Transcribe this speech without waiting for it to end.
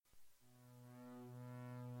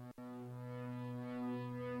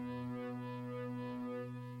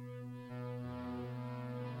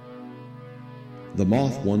The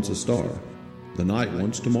moth wants a star. The night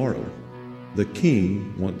wants tomorrow. The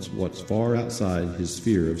king wants what's far outside his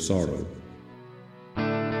sphere of sorrow.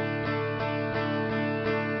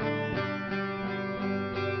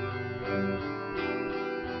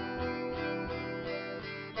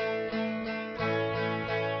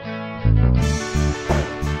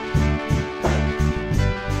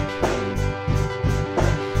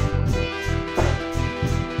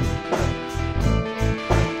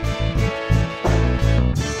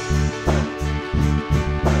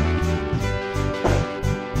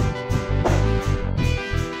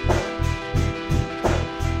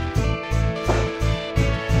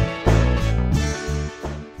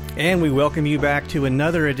 And we welcome you back to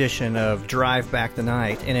another edition of Drive Back the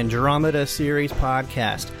Night, an Andromeda series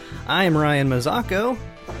podcast. I am Ryan Mazzacco.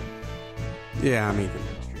 Yeah, I'm Ethan.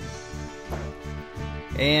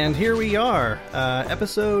 And here we are,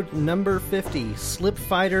 episode number 50, Slip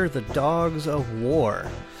Fighter, The Dogs of War.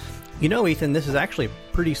 You know, Ethan, this is actually a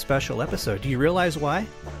pretty special episode. Do you realize why?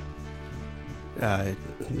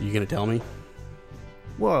 You gonna tell me?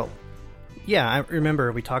 Well, yeah, I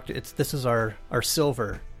remember we talked, this is our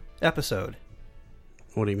silver episode.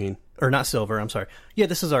 What do you mean? Or not silver, I'm sorry. Yeah,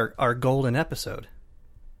 this is our golden episode.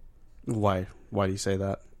 Why? Why do you say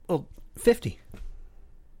that? Well, 50.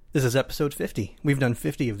 This is episode 50. We've done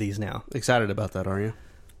 50 of these now. Excited about that, are you?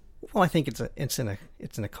 Well, I think it's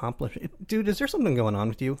an accomplishment. Dude, is there something going on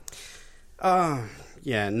with you?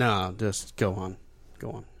 Yeah, no, just go on.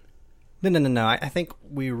 Go on. No. I think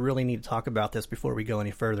we really need to talk about this before we go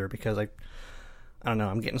any further because I don't know,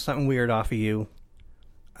 I'm getting something weird off of you.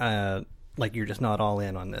 Like you're just not all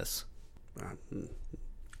in on this.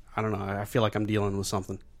 I don't know. I feel like I'm dealing with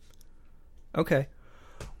something. Okay.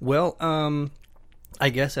 Well, I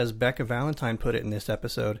guess as Becca Valentine put it in this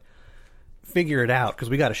episode, figure it out because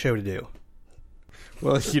we got a show to do.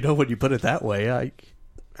 Well, you know, when you put it that way, I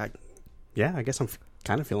guess I'm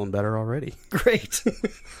kind of feeling better already. Great.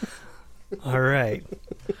 All right.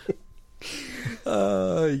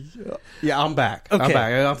 Yeah, I'm back. Okay. I'm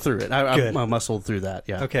back. I'm through it. Good. I muscled through that.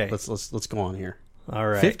 Yeah. Okay. Let's go on here. All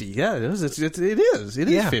right. 50. Yeah, it is. It is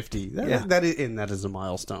Yeah. 50. Yeah. That is a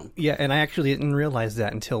milestone. Yeah, and I actually didn't realize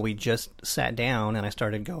that until we just sat down and I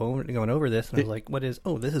started going over this, and I was like, "What is?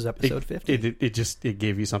 Oh, this is episode 50." It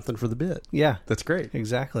gave you something for the bit. Yeah, That's great.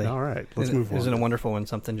 exactly. All right, let's move on. Isn't it wonderful when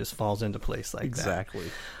something just falls into place like Exactly.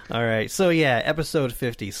 that? All right, so yeah, episode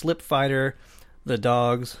 50, Slip Fighter, The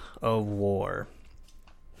Dogs of War.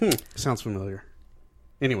 Sounds familiar.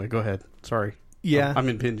 Anyway, go ahead. Sorry. Yeah. I'm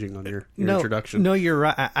impinging on your introduction. No, you're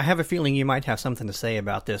right. I have a feeling you might have something to say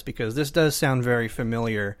about this because this does sound very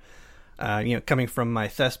familiar. Coming from my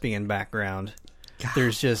thespian background, God,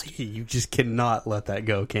 there's just you just cannot let that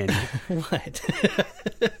go, can you? what?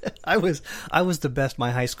 I was the best my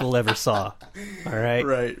high school ever saw. All right.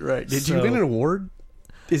 Right. Did you win an award?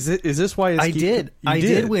 Is this why it's I did. I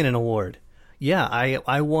did win an award. Yeah,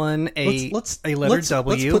 I won a letter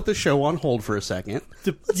W. Let's put the show on hold for a second.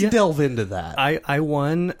 Let's delve into that. I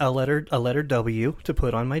won a letter W to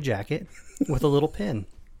put on my jacket with a little pin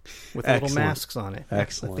with little masks on it.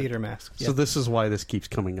 Excellent. The theater masks. So this is why this keeps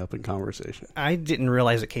coming up in conversation. I didn't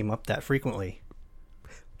realize it came up that frequently.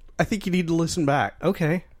 I think you need to listen back.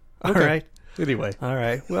 Okay. All right. Anyway. All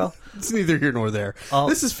right. Well, it's neither here nor there.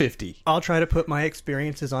 This is 50. I'll try to put my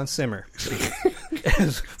experiences on simmer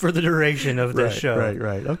for the duration of this show.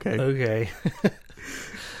 Right. Okay.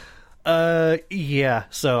 Yeah.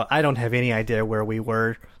 So I don't have any idea where we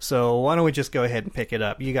were. So why don't we just go ahead and pick it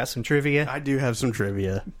up? You got some trivia? I do have some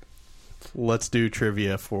trivia. Let's do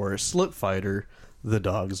trivia for Slip Fighter, The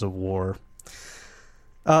Dogs of War.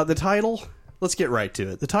 The title, let's get right to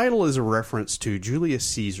it. The title is a reference to Julius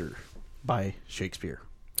Caesar by Shakespeare.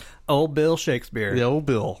 Old Bill Shakespeare. The old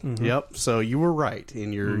Bill. Mm-hmm. Yep. So you were right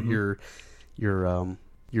in your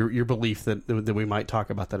belief that we might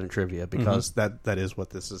talk about that in trivia because that is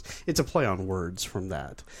what this is. It's a play on words from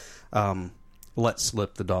that. Let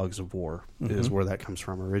slip the dogs of war is where that comes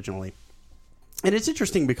from originally. And it's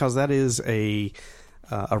interesting because that is a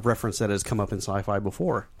reference that has come up in sci-fi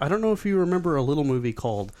before. I don't know if you remember a little movie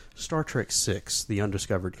called Star Trek VI, The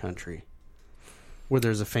Undiscovered Country, where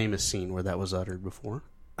there's a famous scene where that was uttered before.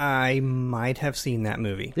 I might have seen that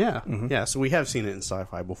movie. Yeah, yeah. So we have seen it in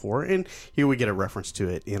sci-fi before, and here we get a reference to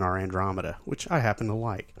it in our Andromeda, which I happen to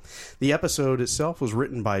like. The episode itself was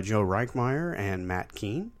written by Joe Reichmeyer and Matt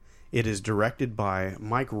Keane. It is directed by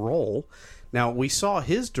Mike Roll. Now, we saw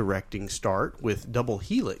his directing start with Double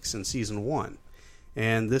Helix in Season 1,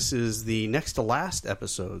 and this is the next to last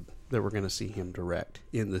episode that we're going to see him direct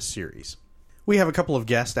in this series. We have a couple of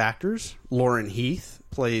guest actors. Lauren Heath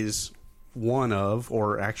plays one of,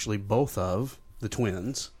 or actually both of, the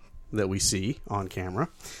twins that we see on camera.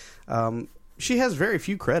 She has very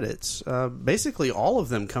few credits, basically all of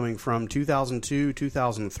them coming from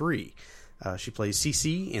 2002-2003. She plays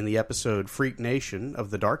Cece in the episode Freak Nation of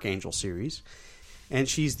the Dark Angel series, and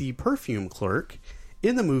she's the perfume clerk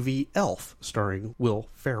in the movie Elf, starring Will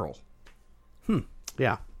Ferrell.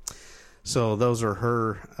 Yeah. So those are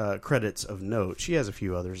her credits of note. She has a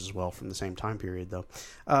few others as well from the same time period, though.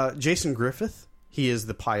 Jason Griffith, he is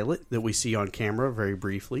the pilot that we see on camera very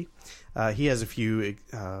briefly. He has a few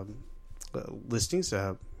listings.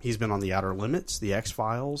 He's been on The Outer Limits, The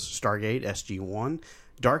X-Files, Stargate, SG-1,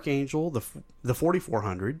 Dark Angel, the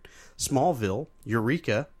 4400, Smallville,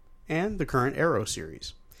 Eureka, and the current Arrow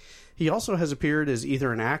series. He also has appeared as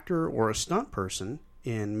either an actor or a stunt person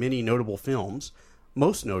in many notable films,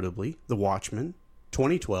 most notably The Watchmen,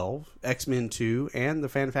 2012, X-Men 2, and the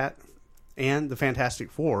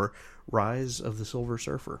Fantastic Four, Rise of the Silver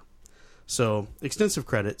Surfer. So, extensive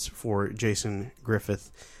credits for Jason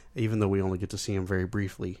Griffith, even though we only get to see him very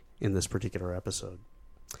briefly in this particular episode.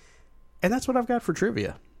 And that's what I've got for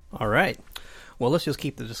trivia. All right. Well, let's just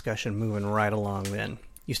keep the discussion moving right along then.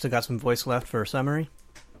 You still got some voice left for a summary?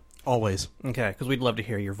 Always. Okay, because we'd love to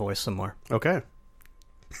hear your voice some more. Okay.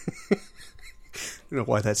 I don't know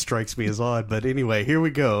why that strikes me as odd, but anyway, here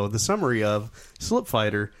we go. The summary of Slip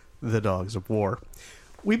Fighter, The Dogs of War.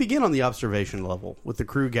 We begin on the observation level, with the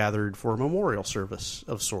crew gathered for a memorial service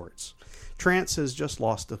of sorts. Trance has just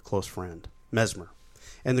lost a close friend, Mesmer,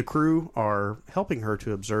 and the crew are helping her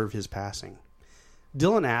to observe his passing.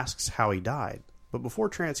 Dylan asks how he died, but before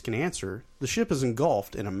Trance can answer, the ship is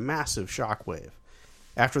engulfed in a massive shockwave.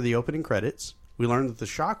 After the opening credits, we learn that the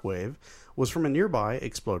shockwave was from a nearby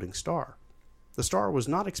exploding star. The star was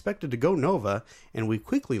not expected to go nova, and we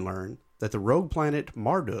quickly learn that the rogue planet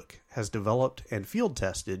Marduk has developed and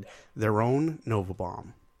field-tested their own nova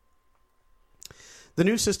bomb. The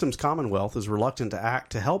New Systems Commonwealth is reluctant to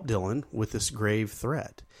act to help Dylan with this grave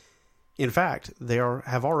threat. In fact, they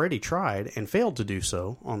have already tried and failed to do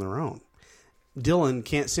so on their own. Dylan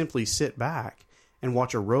can't simply sit back and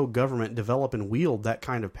watch a rogue government develop and wield that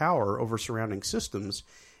kind of power over surrounding systems,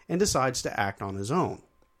 and decides to act on his own.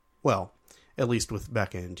 Well, at least with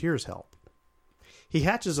Becca and Tyr's help. He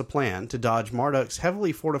hatches a plan to dodge Marduk's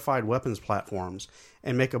heavily fortified weapons platforms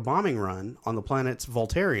and make a bombing run on the planet's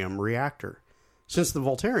Voltarium reactor, since the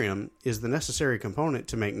Voltarium is the necessary component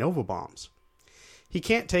to make nova bombs. He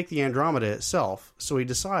can't take the Andromeda itself, so he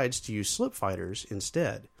decides to use slip fighters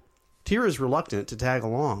instead. Tyr is reluctant to tag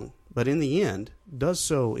along, but in the end, does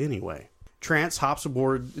so anyway. Trance hops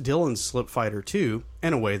aboard Dylan's slip fighter too,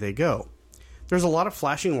 and away they go. There's a lot of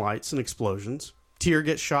flashing lights and explosions. Tyr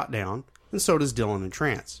gets shot down, and so does Dylan and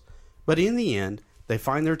Trance. But in the end, they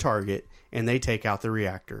find their target, and they take out the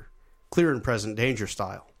reactor. Clear and present danger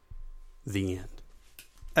style. The end.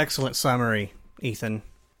 Excellent summary, Ethan.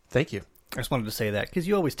 Thank you. I just wanted to say that, because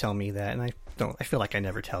you always tell me that, and I feel like I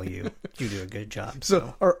never tell you. You do a good job.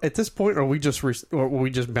 So at this point, are we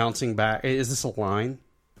just bouncing back? Is this a line?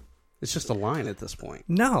 It's just a line at this point.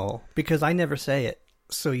 No, because I never say it,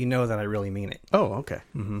 so you know that I really mean it. Oh, okay.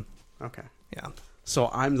 Mm-hmm. Okay. Yeah. So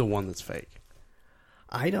I'm the one that's fake.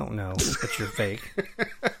 I don't know that you're fake.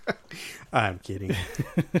 I'm kidding.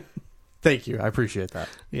 Thank you. I appreciate that.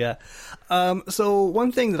 Yeah. So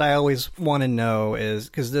one thing that I always want to know is,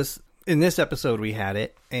 because in this episode we had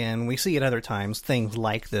it, and we see it other times, things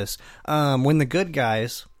like this. When the good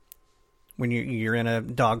guys, when you're in a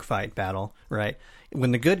dogfight battle, right?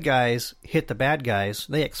 When the good guys hit the bad guys,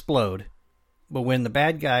 they explode. But when the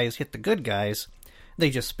bad guys hit the good guys, they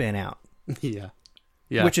just spin out. Yeah.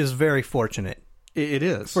 Which is very fortunate. It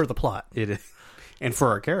is. For the plot. It is. And for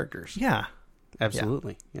our characters. Yeah.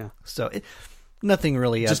 Absolutely. Yeah. So nothing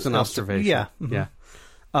really. Just an observation. Yeah. Mm-hmm.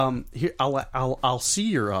 Yeah. Here, I'll see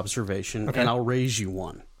your observation, okay, and I'll raise you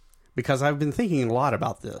one, because I've been thinking a lot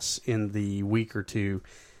about this in the week or two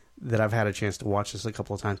that I've had a chance to watch this a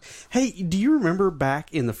couple of times. Hey, do you remember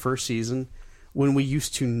back in the first season when we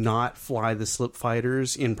used to not fly the slip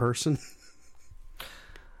fighters in person?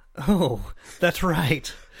 Oh, that's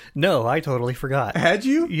right. No, I totally forgot. Had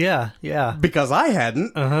you? Yeah. Because I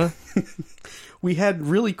hadn't. Uh-huh. We had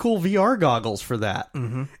really cool VR goggles for that.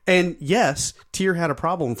 Mm-hmm. And yes, Tyr had a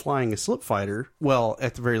problem flying a slip fighter. Well,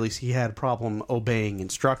 at the very least, he had a problem obeying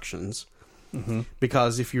instructions. Mm-hmm.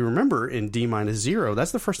 Because if you remember, in D-0,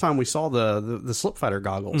 that's the first time we saw the slip fighter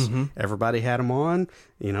goggles. Mm-hmm. Everybody had them on.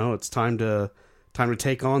 You know, it's time to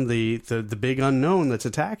take on the big unknown that's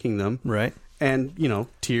attacking them. Right. And, you know,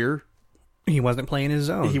 Tyr... He wasn't playing his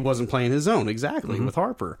own. He wasn't playing his own, exactly, mm-hmm. with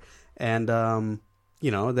Harper. And, you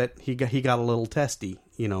know, that he got a little testy,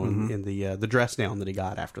 in the dress down that he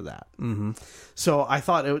got after that. Mm-hmm. So I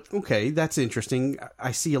thought, okay, that's interesting.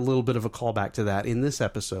 I see a little bit of a callback to that in this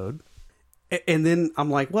episode. And then I'm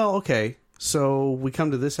like, well, okay, so we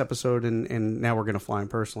come to this episode and now we're going to fly him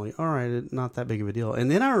personally. All right, not that big of a deal.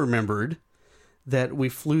 And then I remembered that we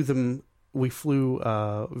flew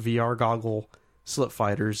VR goggle slip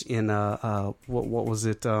fighters in what was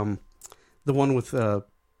it? The one with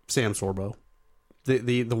Sam Sorbo,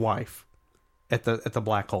 the wife at the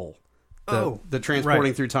black hole. The transporting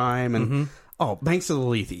right. through time and Banks of the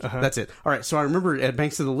Lethe. Uh-huh. That's it. All right, so I remember at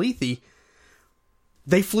Banks of the Lethe,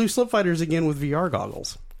 they flew slip fighters again with VR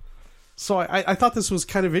goggles. So I thought this was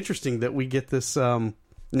kind of interesting that we get this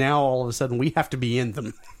now all of a sudden we have to be in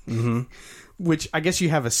them. Mm-hmm. Which I guess you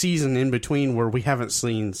have a season in between where we haven't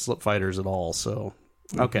seen slip fighters at all. So,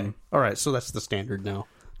 okay. Mm-hmm. All right. So that's the standard now.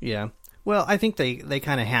 Yeah. Well, I think they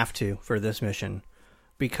kind of have to for this mission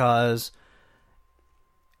because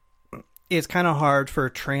it's kind of hard for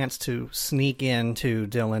Trance to sneak into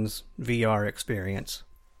Dylan's VR experience.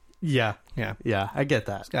 Yeah. Yeah. Yeah. I get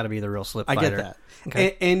that. It's got to be the real slip fighter. I get that.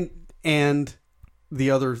 Okay. And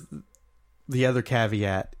the other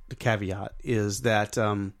caveat is that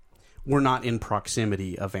we're not in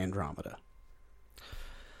proximity of Andromeda.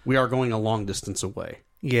 We are going a long distance away.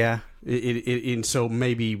 Yeah. And so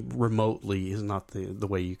maybe remotely is not the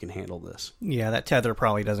way you can handle this. Yeah, that tether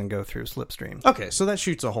probably doesn't go through Slipstream. Okay, so that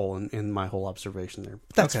shoots a hole in my whole observation there.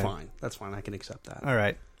 That's fine. That's fine. I can accept that. All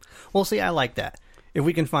right. Well, see, I like that. If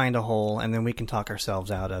we can find a hole and then we can talk ourselves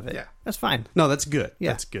out of it, that's fine. No, that's good.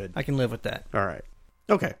 Yeah, that's good. I can live with that. All right.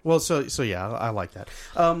 Okay. Well, so yeah, I like that.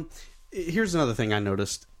 Here's another thing I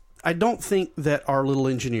noticed. I don't think that our little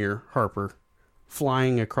engineer, Harper,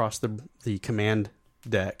 flying across the command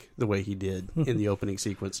deck the way he did in the opening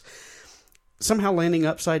sequence, somehow landing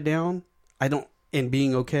upside down, and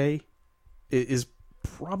being okay, is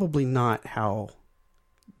probably not how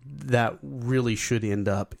that really should end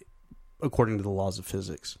up according to the laws of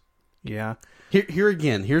physics. Yeah. Here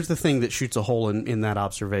again, here's the thing that shoots a hole in that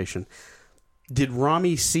observation. Did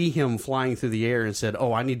Rami see him flying through the air and said,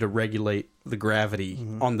 "Oh, I need to regulate the gravity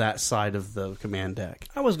on that side of the command deck"?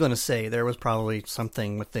 I was going to say there was probably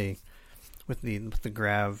something with the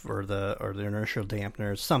grav or the inertial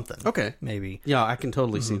dampener, something. Okay, maybe. Yeah, I can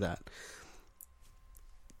totally see that.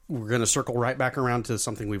 We're going to circle right back around to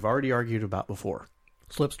something we've already argued about before.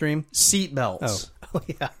 Slipstream? Seat belts. Oh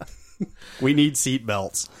yeah. We need seat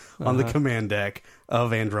belts on the command deck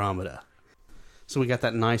of Andromeda. So we got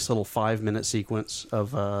that nice little 5-minute sequence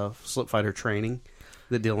of slip fighter training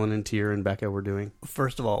that Dylan and Tyr and Becca were doing.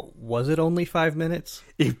 First of all, was it only 5 minutes?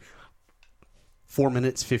 4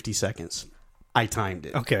 minutes, 50 seconds. I timed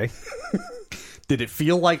it. Okay. Did it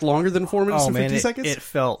feel like longer than 4 minutes and 50 seconds? It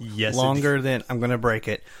felt longer than... I'm going to break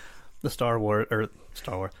it. The Star Wars.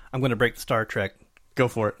 I'm going to break the Star Trek. Go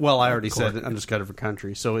for it. Well, I already said it. I'm just cut for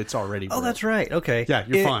country, so it's already broke. Oh, that's right. Okay. Yeah,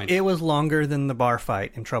 you're fine. It was longer than the bar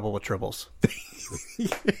fight in Trouble with Tribbles.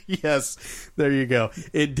 Yes, there you go.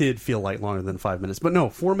 It did feel like longer than 5 minutes, but no,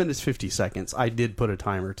 4 minutes 50 seconds. I did put a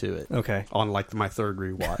timer to it. Okay, on like my third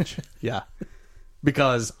rewatch. Yeah,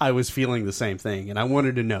 because I was feeling the same thing, and I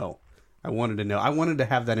wanted to know. I wanted to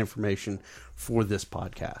have that information for this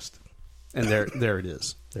podcast, and there it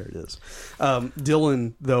is. There it is.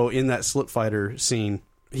 Dylan, though, in that slip fighter scene,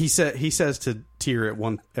 he says to Tyr at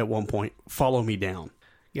one point, "Follow me down."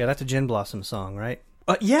 Yeah, that's a Gin Blossom song, right?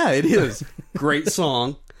 Yeah, it is. Great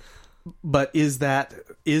song. But is that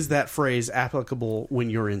phrase applicable when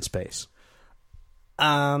you're in space?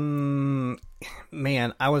 Man,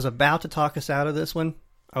 I was about to talk us out of this one.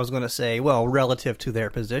 I was going to say, well, relative to their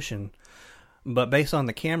position. But based on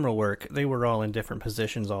the camera work, they were all in different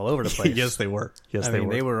positions all over the place. Yes, they were. Yes, I mean,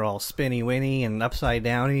 they were all spinny-winny and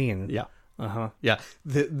upside-downy. And, yeah. Uh-huh. Yeah.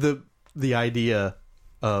 The idea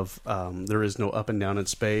of there is no up and down in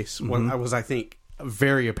space was, I think,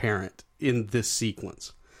 very apparent in this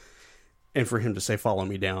sequence. And for him to say, "Follow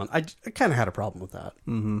me down," I kind of had a problem with that.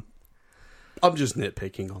 Mm-hmm. I'm just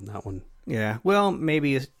nitpicking on that one. Yeah. Well,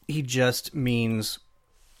 maybe he just means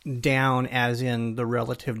down as in the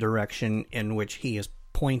relative direction in which he is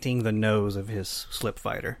pointing the nose of his slip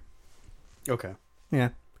fighter. Okay. Yeah.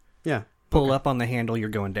 Yeah. Pull up on the handle, you're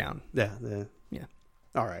going down. Yeah. Yeah.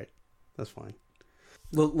 All right. That's fine.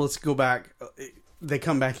 Let's go back. They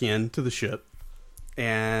come back in to the ship,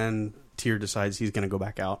 and Tyr decides he's going to go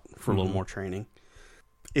back out for a little more training.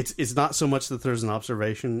 It's not so much that there's an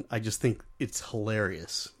observation. I just think it's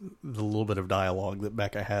hilarious, the little bit of dialogue that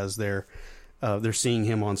Becca has there. They're seeing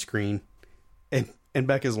him on screen, and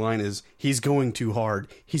Becca's line is, "He's going too hard.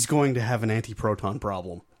 He's going to have an antiproton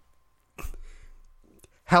problem."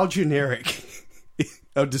 How generic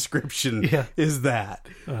of description Yeah. is that.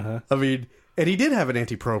 I mean, and he did have an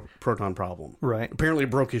anti-proton problem. Right. Apparently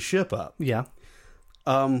broke his ship up. Yeah.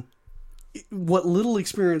 What little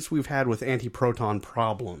experience we've had with anti-proton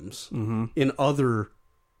problems in other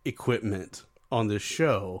equipment on this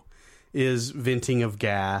show is venting of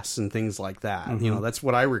gas and things like that. You know, that's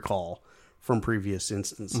what I recall from previous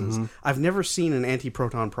instances. I've never seen an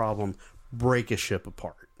anti-proton problem break a ship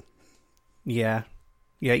apart. Yeah.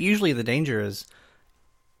 Yeah, usually the danger is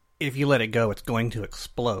if you let it go, it's going to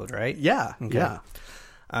explode, right? Yeah, yeah.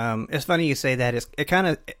 It's funny you say that. It kind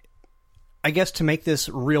of, I guess, to make this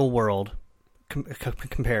real world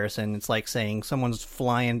comparison, it's like saying someone's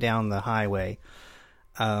flying down the highway.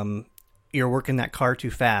 You're working that car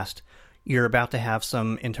too fast. You're about to have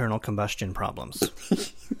some internal combustion problems.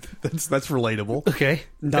 That's relatable. Okay.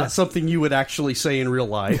 Not something you would actually say in real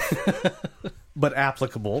life, but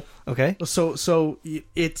applicable. Okay. So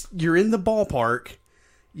you're in the ballpark.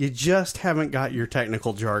 You just haven't got your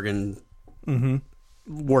technical jargon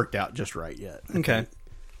worked out just right yet. Okay.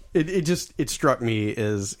 It struck me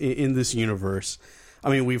as in this universe.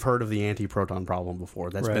 I mean, we've heard of the anti-proton problem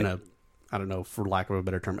before. That's been I don't know, for lack of a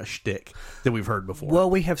better term, a shtick that we've heard before. Well,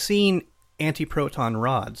 we have seen anti-proton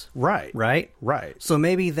rods. Right. Right? So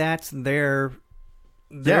maybe that's their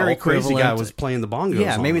Old crazy equivalent. guy was playing the bongos.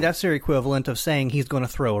 Yeah, on maybe him. that's their equivalent of saying he's going to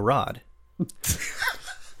throw a rod.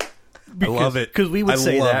 I love it. Because we would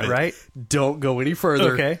say love that, it. right? Don't go any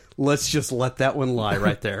further. Okay. Let's just let that one lie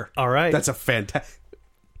right there. All right. That's a fantastic...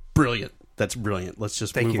 Brilliant. That's brilliant. Let's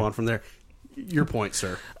just move you. on from there. Your point,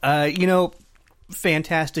 sir.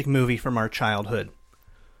 Fantastic movie from our childhood.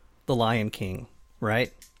 The Lion King,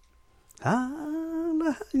 right?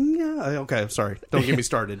 Okay, sorry. Don't get me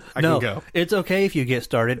started. I No, can go. it's okay if you get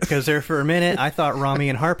started, because there for a minute I thought Rami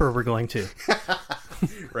and Harper were going to.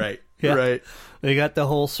 Right. Yeah. Right. They got the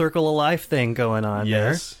whole circle of life thing going on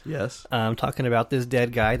Yes. talking about this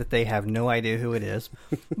dead guy that they have no idea who it is.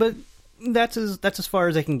 But that's as far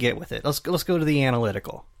as they can get with it. Let's go to the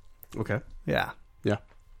analytical. Okay. Yeah. Yeah.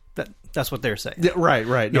 That's what they're saying. Yeah, right.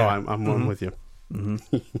 No, Yeah. I'm with you.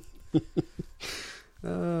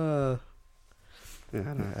 I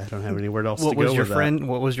don't have anywhere else What to go was your with friend?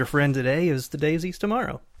 What was your friend today? Is the daisies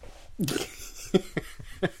tomorrow? that.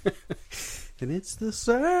 And it's the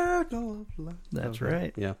circle of life. That's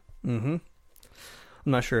right. Yeah. Mm-hmm.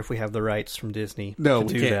 I'm not sure if we have the rights from Disney No, to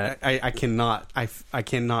we do can't. that. I cannot. I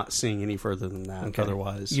cannot sing any further than that. Okay.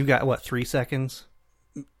 Otherwise, You got, what, 3 seconds?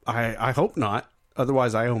 I hope not.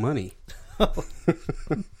 Otherwise, I owe money.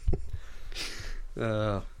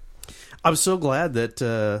 I'm so glad that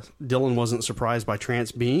Dylan wasn't surprised by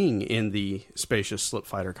Trance being in the spacious slip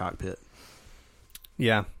fighter cockpit.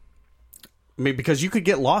 Yeah. I mean, because you could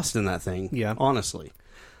get lost in that thing. Yeah. Honestly.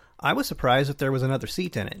 I was surprised that there was another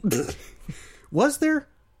seat in it. Was there?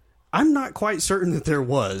 I'm not quite certain that there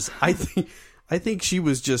was. I think she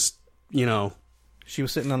was just, She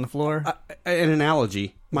was sitting on the floor? an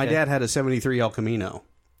analogy. My Okay. dad had a 73 El Camino.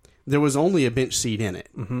 There was only a bench seat in it.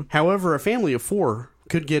 Mm-hmm. However, a family of 4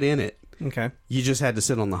 could get in it. Okay. You just had to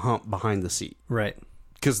sit on the hump behind the seat. Right.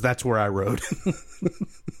 Because that's where I rode.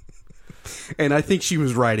 And I think she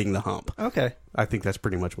was riding the hump. Okay. I think that's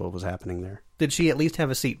pretty much what was happening there. Did she at least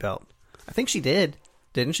have a seatbelt? I think she did.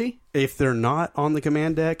 Didn't she? If they're not on the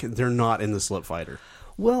command deck, they're not in the slip fighter.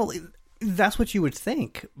 Well, that's what you would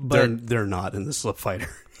think. But They're not in the slip fighter.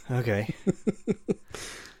 okay.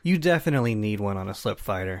 You definitely need one on a slip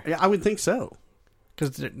fighter. Yeah, I would think so.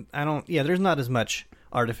 Because there's not as much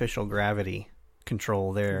artificial gravity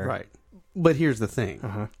control there. Right. But here's the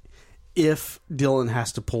thing. If Dylan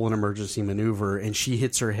has to pull an emergency maneuver and she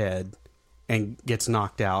hits her head and gets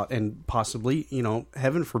knocked out and possibly,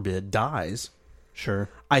 heaven forbid, dies, Sure.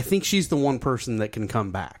 I think she's the one person that can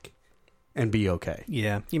come back and be okay.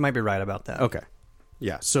 Yeah, you might be right about that. Okay.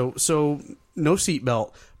 Yeah. So no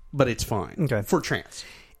seatbelt, but it's fine. Okay. For Trance.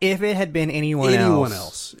 If it had been anyone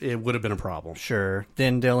else, it would have been a problem. Sure.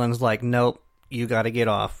 Then Dylan's like, nope, you got to get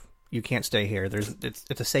off. You can't stay here. It's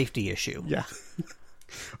a safety issue. Yeah.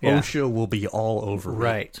 Yeah. OSHA will be all over me.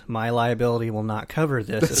 Right. My liability will not cover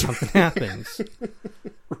this if something happens.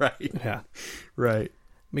 Right. Yeah. Right.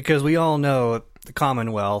 Because we all know the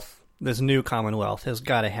Commonwealth, this new Commonwealth, has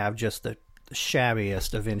got to have just the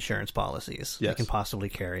shabbiest of insurance policies Yes. they can possibly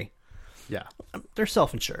carry. Yeah. They're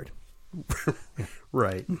self-insured.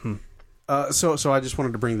 Right. So I just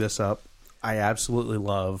wanted to bring this up. I absolutely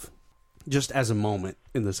love, just as a moment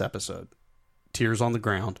in this episode, tears on the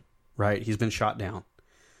ground, right? He's been shot down.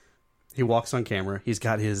 He walks on camera. He's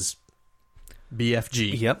got his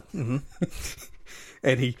BFG. Yep. Mm-hmm.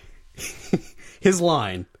 And his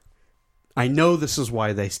line, I know this is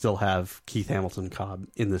why they still have Keith Hamilton Cobb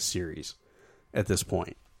in this series at this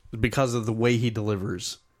point. Because of the way he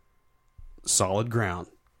delivers solid ground,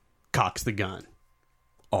 cocks the gun,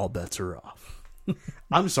 all bets are off.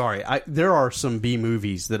 I'm sorry. There are some B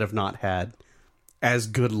movies that have not had as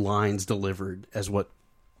good lines delivered as what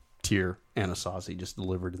Tyr Anasazi just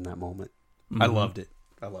delivered in that moment. I loved it.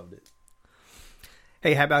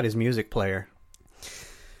 Hey, how about his music player?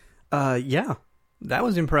 Yeah. That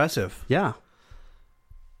was impressive. Yeah.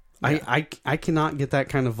 I cannot get that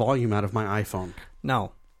kind of volume out of my iPhone.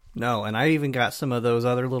 No, and I even got some of those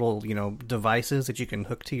other little, devices that you can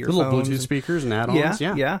hook to your Little phones. Bluetooth speakers and add-ons.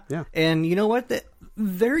 Yeah. And you know what?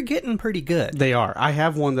 They're getting pretty good. They are. I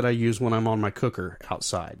have one that I use when I'm on my cooker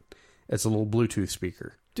outside. It's a little Bluetooth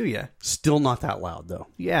speaker. Do you? Still not that loud, though.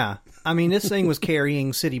 Yeah. I mean, this thing was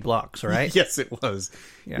carrying city blocks, right? Yes, it was.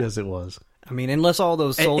 Yeah. Yes, it was. I mean, unless all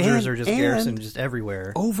those soldiers are just and garrisoned just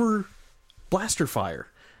everywhere. Over blaster fire.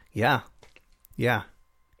 Yeah.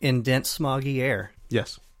 In dense, smoggy air.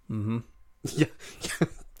 Yes. Mm-hmm. Yeah.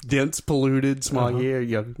 Dense, polluted, smoggy air.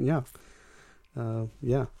 Yeah.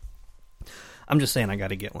 Yeah. I'm just saying I got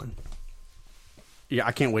to get one. Yeah,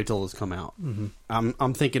 I can't wait till it's come out. Mm-hmm.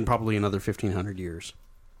 I'm thinking probably another 1,500 years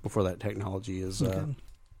before that technology is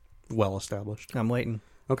well established. I'm waiting.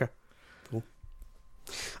 Okay. Cool.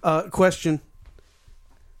 Question.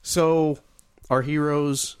 So, our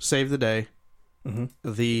heroes save the day. Mm-hmm.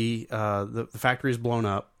 The factory is blown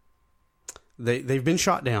up. They've been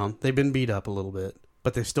shot down. They've been beat up a little bit,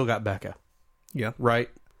 but they've still got Becca. Yeah. Right?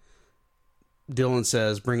 Dylan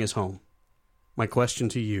says, bring us home. My question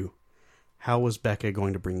to you, how was Becca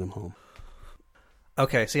going to bring them home?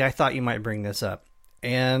 Okay, see, I thought you might bring this up.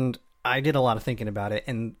 And I did a lot of thinking about it.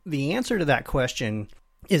 And the answer to that question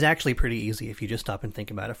is actually pretty easy if you just stop and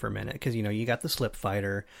think about it for a minute. Because, you got the slip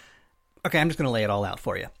fighter. Okay, I'm just going to lay it all out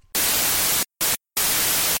for you.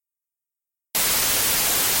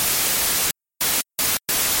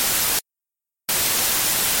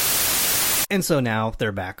 And so now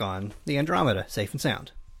they're back on the Andromeda, safe and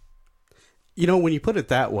sound. When you put it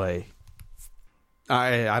that way,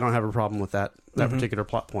 I don't have a problem with that particular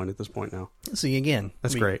plot point at this point now. See, again,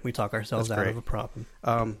 that's great. We talk ourselves out of a problem.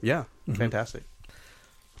 Yeah, fantastic.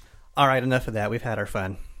 All right, enough of that. We've had our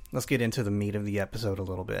fun. Let's get into the meat of the episode a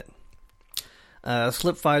little bit.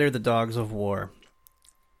 Slip Fighter, the Dogs of War.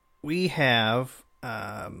 We have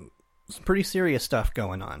some pretty serious stuff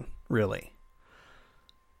going on, really.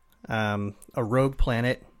 A rogue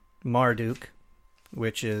planet, Marduk,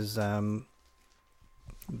 which is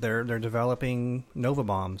they're developing Nova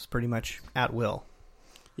bombs pretty much at will.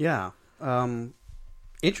 Yeah.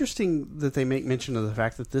 Interesting that they make mention of the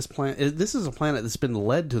fact that this is a planet that's been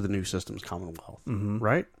led to the New Systems Commonwealth,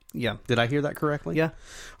 right? Yeah. Did I hear that correctly? Yeah.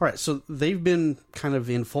 All right, so they've been kind of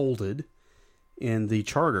enfolded in the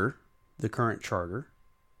charter, the current charter,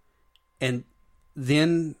 and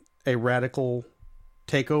then a radical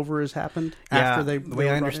takeover has happened after they... The way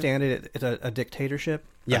I understand it, it's a dictatorship,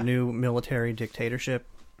 a new military dictatorship.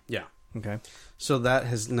 Yeah. Okay. So that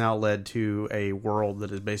has now led to a world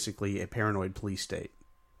that is basically a paranoid police state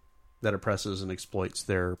that oppresses and exploits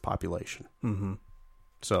their population. Mm-hmm.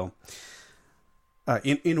 So,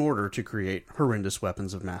 in order to create horrendous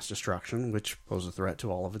weapons of mass destruction, which pose a threat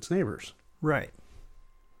to all of its neighbors. Right.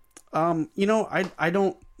 I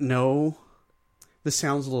don't know. This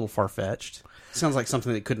sounds a little far-fetched. Sounds like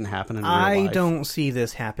something that couldn't happen in real life. I don't see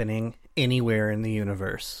this happening anywhere in the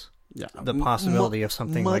universe. Yeah, the possibility of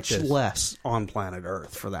something like this. Much less on planet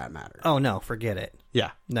Earth, for that matter. Oh, no, forget it.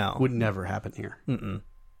 Yeah. No. Would never happen here. Mm-mm.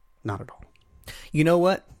 Not at all. You know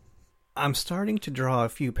what? I'm starting to draw a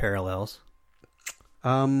few parallels.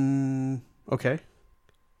 Okay.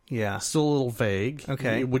 Yeah. Still a little vague.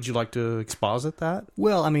 Okay. Would you like to exposit that?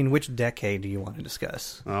 Well, I mean, which decade do you want to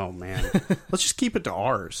discuss? Oh, man. Let's just keep it to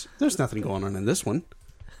ours. There's nothing going on in this one.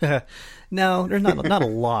 No, there's not a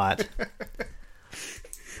lot.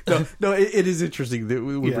 No, it is interesting that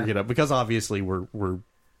we bring it up because obviously we're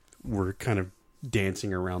kind of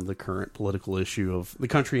dancing around the current political issue of the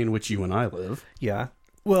country in which you and I live. Yeah.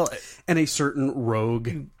 Well, and a certain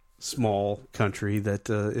rogue small country that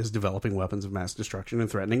is developing weapons of mass destruction and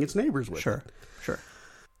threatening its neighbors with it. Sure.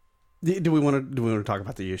 Do we want to talk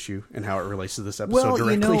about the issue and how it relates to this episode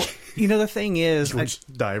directly? The thing is, we'll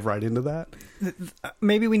just dive right into that.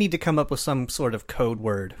 Maybe we need to come up with some sort of code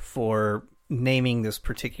word for naming this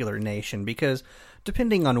particular nation, because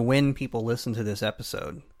depending on when people listen to this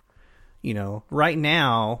episode, right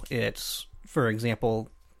now it's, for example,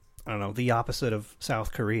 I don't know, the opposite of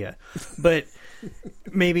South Korea. But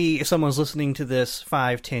maybe if someone's listening to this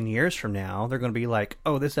 5-10 years from now, they're going to be like,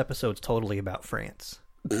 oh, this episode's totally about France.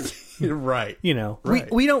 Right. You know,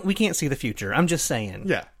 Right. we can't see the future. I'm just saying.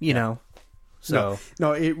 Yeah. You know. So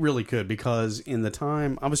No, it really could, because in the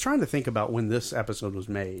time I was trying to think about when this episode was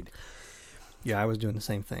made. yeah, I was doing the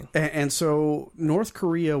same thing. And so North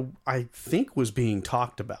Korea, I think, was being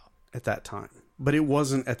talked about at that time, but it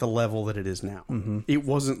wasn't at the level that it is now. Mm-hmm. It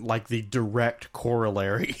wasn't like the direct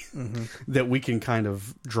corollary that we can kind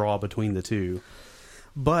of draw between the two.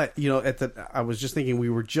 But, you know, I was just thinking we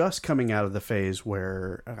were just coming out of the phase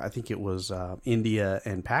where I think it was India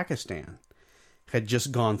and Pakistan had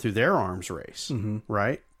just gone through their arms race,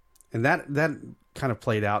 right? And that kind of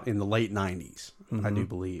played out in the late 90s, I do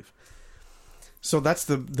believe. So that's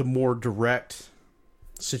the more direct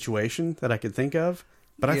situation that I could think of.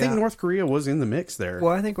 But I think North Korea was in the mix there.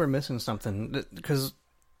 Well, I think we're missing something because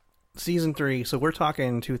season 3. So we're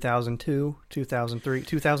talking 2002, 2003,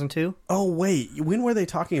 2002. Oh wait, when were they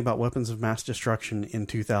talking about weapons of mass destruction in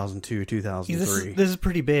 2002, 2003? This is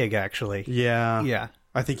pretty big, actually. Yeah, Yeah,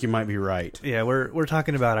 I think you might be right. yeah. We're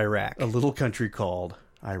talking about Iraq. A little country called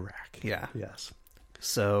Iraq. Yeah. Yes.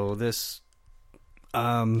 So this.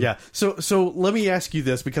 Yeah. So let me ask you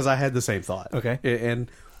this, because I had the same thought. Okay. And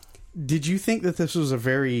did you think that this was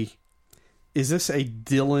is this a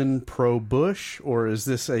Dylan pro Bush, or is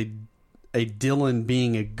this a Dylan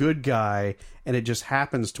being a good guy and it just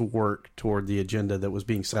happens to work toward the agenda that was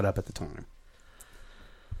being set up at the time?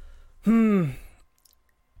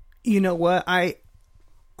 You know what?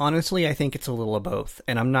 Honestly, I think it's a little of both,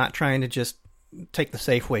 and I'm not trying to just take the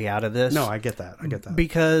safe way out of this. No, I get that.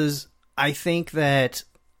 Because I think that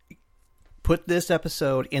put this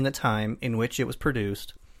episode in the time in which it was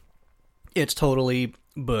produced, it's totally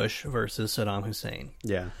Bush versus Saddam Hussein.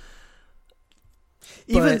 Yeah.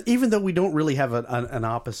 But- Even though we don't really have an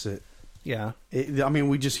opposite. Yeah. I mean,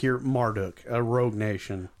 we just hear Marduk, a rogue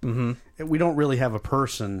nation. Mm-hmm. We don't really have a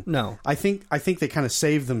person. No. I think they kind of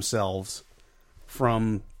saved themselves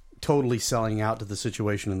from totally selling out to the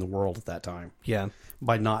situation in the world at that time. Yeah.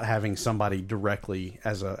 By not having somebody directly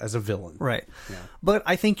as a villain. Right. Yeah. But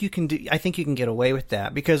I think you can get away with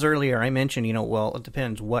that, because earlier I mentioned, you know, well, it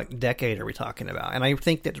depends what decade are we talking about. And I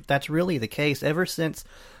think that that's really the case ever since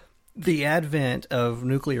the advent of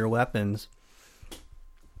nuclear weapons.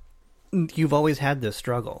 You've always had this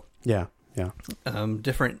struggle. Yeah. Yeah.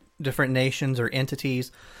 Different nations or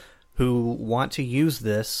entities who want to use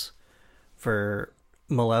this for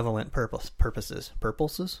malevolent purposes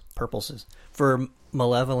for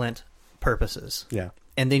malevolent purposes. Yeah.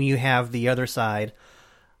 And then you have the other side,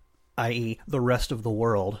 i.e. the rest of the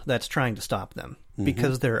world, that's trying to stop them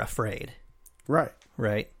because they're afraid. Right.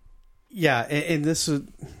 Right? Yeah, and this is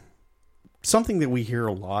something that we hear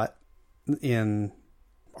a lot in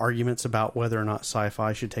arguments about whether or not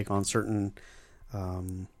sci-fi should take on certain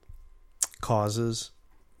causes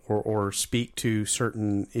or speak to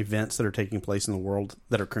certain events that are taking place in the world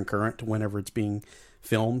that are concurrent to whenever it's being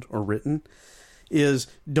filmed or written, is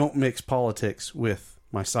don't mix politics with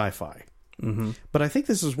my sci-fi. Mm-hmm. But I think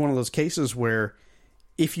this is one of those cases where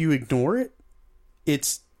if you ignore it,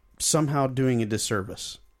 it's somehow doing a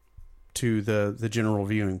disservice to the general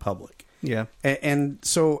viewing public. Yeah. And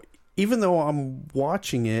so even though I'm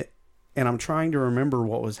watching it and I'm trying to remember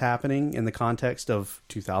what was happening in the context of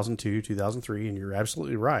 2002, 2003, and you're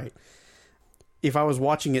absolutely right. If I was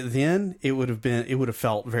watching it then, it would have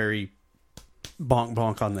felt very bonk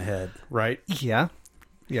bonk on the head, right? Yeah.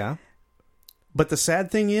 Yeah. But the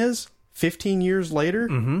sad thing is, 15 years later,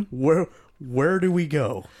 where do we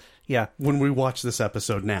go? Yeah. When we watch this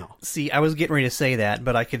episode now. See, I was getting ready to say that,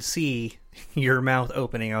 but I could see your mouth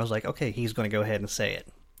opening. I was like, okay, he's going to go ahead and say it.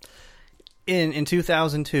 In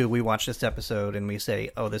 2002, we watch this episode and we say,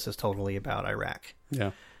 oh, this is totally about Iraq.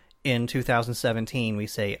 Yeah. In 2017, we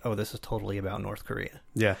say, oh, this is totally about North Korea.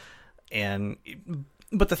 Yeah.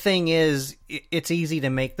 But the thing is, it's easy to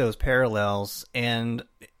make those parallels, and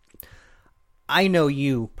I know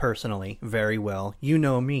you personally very well. You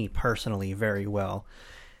know me personally very well.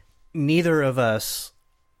 Neither of us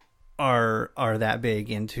are that big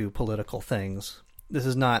into political things.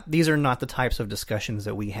 These are not the types of discussions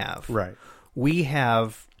that we have. Right. We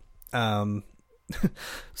have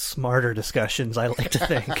smarter discussions, I like to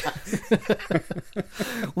think.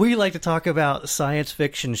 We like to talk about science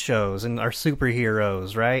fiction shows and our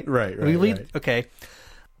superheroes, right? Right. Okay.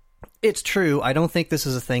 It's true. I don't think this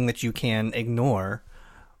is a thing that you can ignore.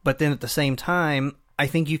 But then at the same time, I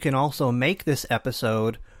think you can also make this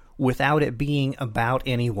episode without it being about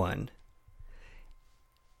anyone,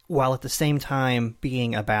 while at the same time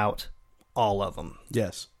being about all of them.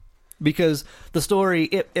 Yes. Because the story,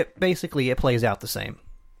 it basically plays out the same.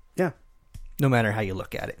 Yeah. No matter how you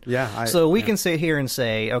look at it. Yeah. So we can sit here and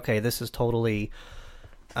say, okay, this is totally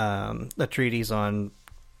a treatise on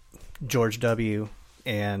George W.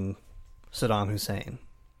 and Saddam Hussein.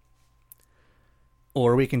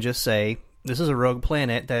 Or we can just say, this is a rogue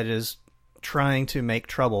planet that is trying to make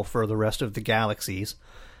trouble for the rest of the galaxies,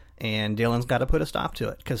 and Dylan's got to put a stop to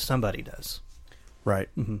it, because somebody does. Right.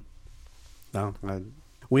 Mm-hmm. No,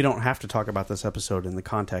 we don't have to talk about this episode in the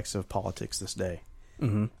context of politics this day.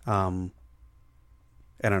 Mm-hmm. And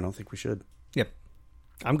I don't think we should. Yep.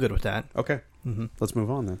 I'm good with that. Okay. Mm-hmm. Let's move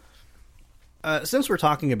on then. Since we're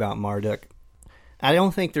talking about Marduk, I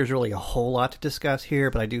don't think there's really a whole lot to discuss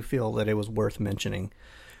here, but I do feel that it was worth mentioning.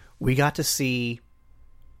 We got to see,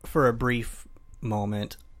 for a brief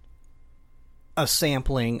moment, a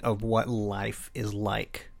sampling of what life is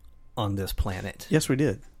like on this planet. Yes, we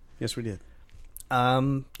did. You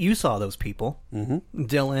saw those people. Mm-hmm.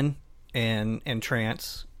 Dylan and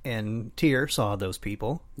Trance and Tyr saw those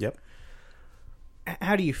people. Yep.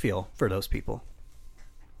 How do you feel for those people?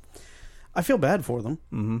 I feel bad for them.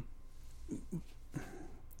 Mm-hmm.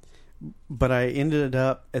 But I ended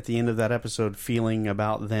up at the end of that episode feeling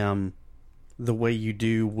about them the way you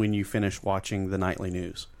do when you finish watching the nightly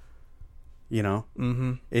news. You know?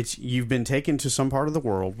 Mm-hmm. It's you've been taken to some part of the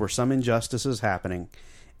world where some injustice is happening,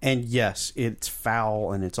 and yes, it's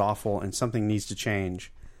foul and it's awful and something needs to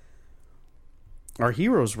change. Our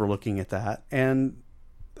heroes were looking at that, and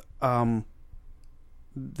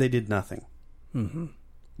they did nothing. Mm-hmm.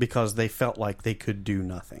 Because they felt like they could do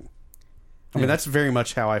nothing. I mean, that's very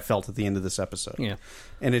much how I felt at the end of this episode. Yeah.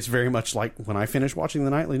 And it's very much like when I finish watching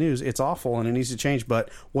the nightly news, it's awful and it needs to change, but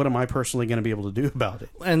what am I personally going to be able to do about it?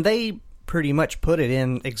 And they pretty much put it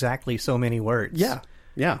in exactly so many words.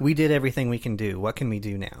 Yeah. We did everything we can do. What can we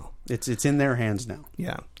do now? It's in their hands now.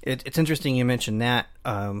 Yeah. It's interesting you mentioned that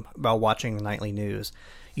about watching the nightly news.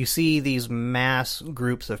 You see these mass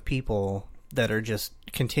groups of people that are just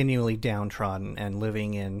continually downtrodden and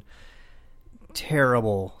living in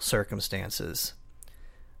terrible circumstances.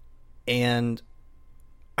 And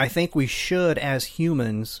I think we should, as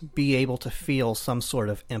humans, be able to feel some sort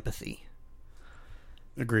of empathy.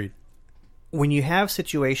 Agreed. When you have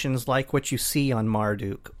situations like what you see on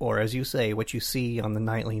Marduk, or as you say, what you see on the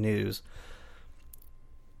nightly news,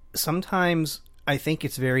 sometimes I think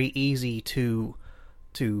it's very easy to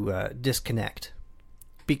disconnect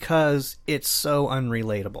because it's so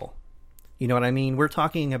unrelatable. You know what I mean? We're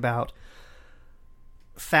talking about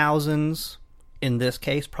thousands, in this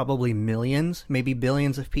case, probably millions, maybe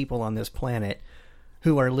billions of people on this planet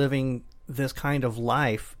who are living this kind of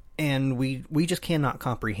life, and we just cannot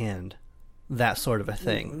comprehend that sort of a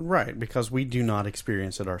thing. Right, because we do not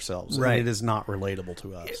experience it ourselves. Right. And it is not relatable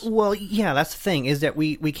to us. Well, yeah, that's the thing, is that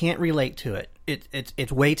we can't relate to it.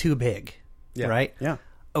 It's way too big, right? Yeah.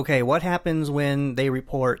 Okay, what happens when they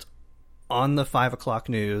report on the 5 o'clock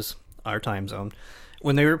news, our time zone,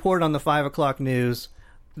 when they report on the 5 o'clock news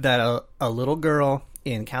that a little girl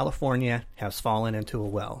in California has fallen into a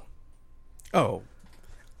well? Oh,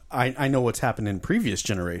 I know what's happened in previous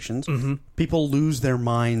generations. Mm-hmm. People lose their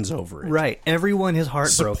minds over it. Right. Everyone is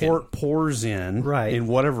heartbroken. Support pours in, Right. in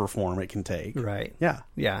whatever form it can take. Right. Yeah.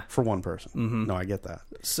 Yeah. For one person. Mm-hmm. No, I get that.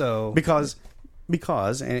 So Because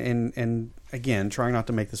and again, trying not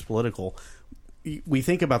to make this political, we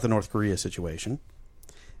think about the North Korea situation.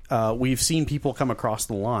 We've seen people come across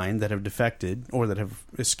the line that have defected or that have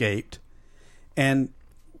escaped, and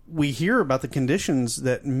we hear about the conditions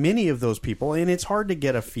that many of those people, and it's hard to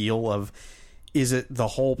get a feel of, is it the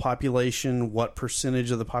whole population? What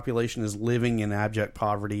percentage of the population is living in abject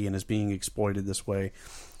poverty and is being exploited this way?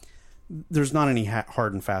 There's not any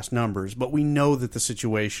hard and fast numbers, but we know that the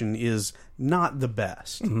situation is not the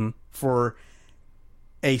best for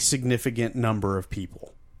a significant number of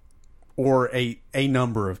people, or a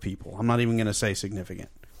number of people. I'm not even going to say significant.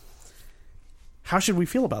 How should we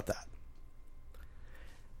feel about that?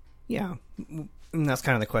 yeah, and that's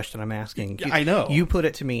kind of the question I'm asking. I know. You put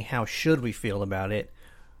it to me, how should we feel about it?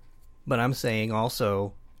 But I'm saying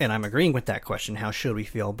also, and I'm agreeing with that question, how should we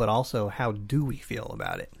feel, but also how do we feel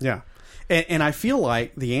about it? Yeah. And I feel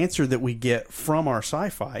like the answer that we get from our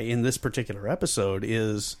sci-fi in this particular episode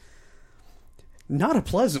is not a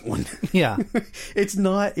pleasant one. Yeah. It's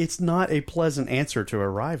not a pleasant answer to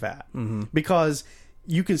arrive at. Mm-hmm. Because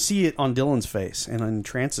you can see it on Dylan's face and on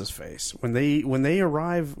Trance's face. When they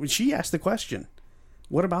arrive, she asked the question,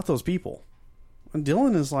 what about those people? And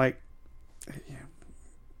Dylan is like,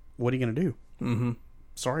 what are you going to do? Mm-hmm.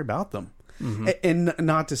 Sorry about them. Mm-hmm. And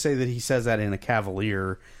not to say that he says that in a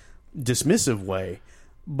cavalier, dismissive way,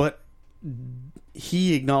 but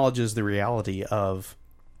he acknowledges the reality of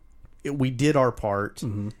we did our part,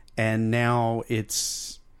 and now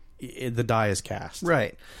the die is cast.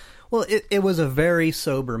 Right. Well, it was a very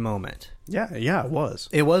sober moment. Yeah, it was.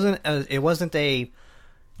 It wasn't a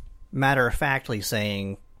matter of factly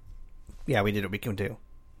saying, "Yeah, we did what we can do.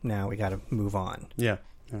 Now we got to move on." Yeah.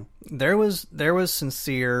 There was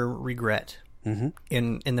sincere regret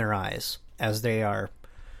in their eyes as they are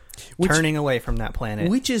turning away from that planet.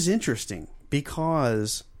 Which is interesting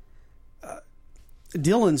because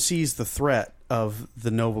Dylan sees the threat of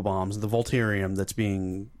the Nova bombs, the Voltarium that's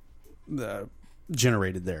being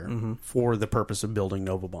generated there for the purpose of building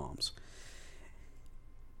Nova bombs.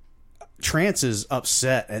 Trance is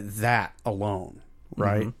upset at that alone,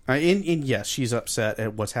 right? And yes, she's upset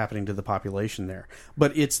at what's happening to the population there.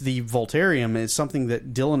 But it's the Voltarium is something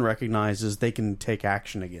that Dylan recognizes they can take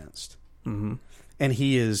action against. And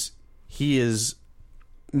he is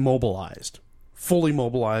mobilized, fully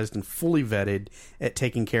mobilized and fully vetted at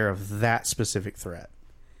taking care of that specific threat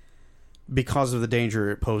because of the danger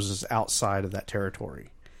it poses outside of that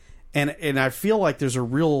territory. And I feel like there's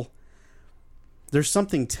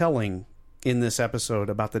something telling in this episode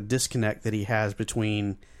about the disconnect that he has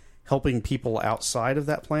between helping people outside of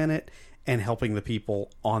that planet and helping the people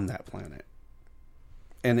on that planet.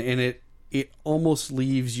 And it almost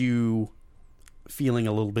leaves you feeling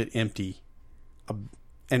a little bit empty about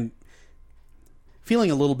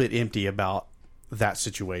that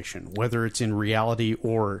situation, whether it's in reality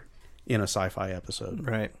or in a sci-fi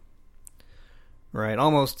episode. Right.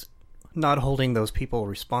 Almost not holding those people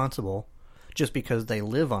responsible just because they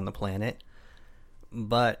live on the planet,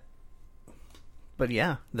 but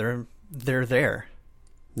yeah, they're there.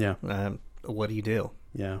 Yeah. What do you do?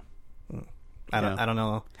 Yeah. I don't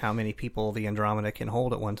know how many people the Andromeda can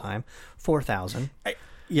hold at one time. 4,000.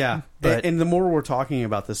 Yeah, but and the more we're talking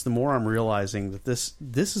about this, the more I'm realizing that this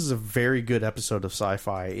is a very good episode of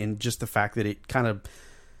sci-fi in just the fact that it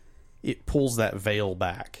pulls that veil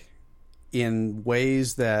back in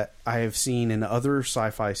ways that I have seen in other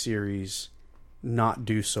sci-fi series not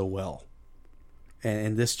do so well.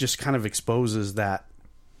 And this just kind of exposes that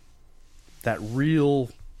real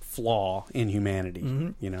flaw in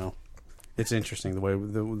humanity, you know. It's interesting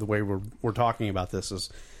the way we're talking about this is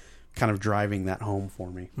kind of driving that home for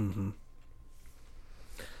me.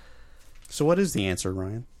 So what is the answer,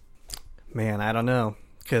 Ryan? Man, I don't know,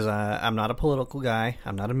 because I'm not a political guy.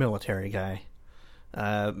 I'm not a military guy.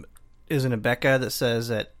 Isn't it Becca that says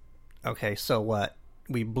that, okay, so what?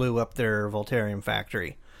 We blew up their Voltarium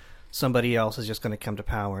factory. Somebody else is just going to come to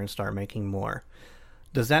power and start making more.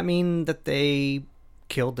 Does that mean that they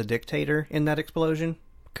killed the dictator in that explosion?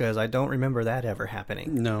 Because I don't remember that ever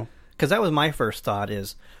happening. No. Because that was my first thought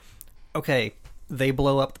is, okay, they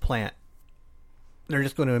blow up the plant. They're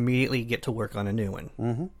just going to immediately get to work on a new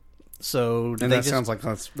one. So and that sounds like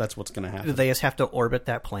that's what's going to happen. Do they just have to orbit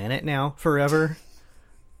that planet now forever?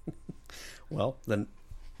 Well, then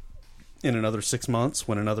in another 6 months,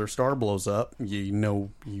 when another star blows up, you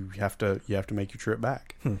have to make your trip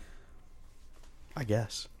back. I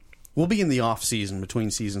guess. We'll be in the off season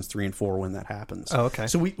between seasons 3 and 4 when that happens. Oh, okay.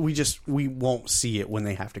 So we won't see it when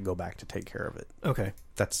they have to go back to take care of it. Okay.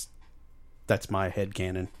 That's my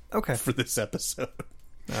headcanon. Okay. For this episode.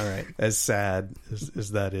 All right. As sad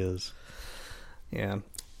as that is. Yeah.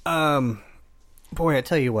 Boy, I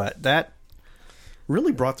tell you what, that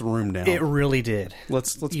really brought the room down. It really did.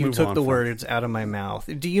 Let's move on. You took the words out of my mouth.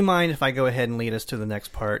 Do you mind if I go ahead and lead us to the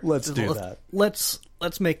next part? Let's do that. Let's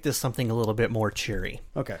make this something a little bit more cheery.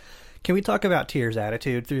 Okay. Can we talk about Tyr's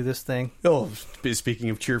attitude through this thing? Oh, speaking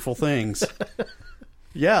of cheerful things.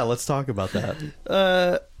 Yeah, let's talk about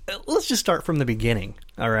that. Let's just start from the beginning,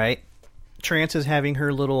 all right? Trance is having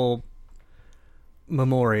her little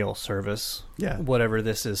memorial service. Yeah. Whatever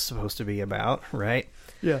this is supposed to be about, right?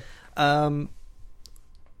 Yeah.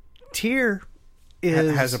 Tyr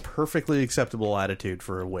has a perfectly acceptable attitude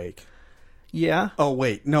for a wake. Yeah. Oh,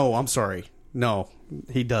 wait. No, I'm sorry. No,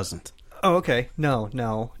 he doesn't. Oh, okay.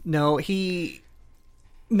 No. He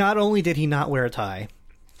not only did he not wear a tie,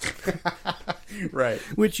 right,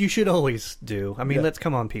 which you should always do. I mean, let's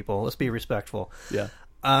come on, people. Let's be respectful. Yeah.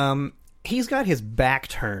 He's got his back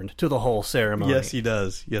turned to the whole ceremony. Yes, he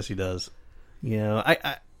does. You know,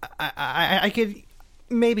 I could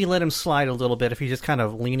maybe let him slide a little bit if he's just kind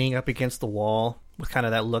of leaning up against the wall with kind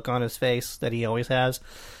of that look on his face that he always has.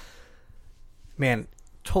 Man,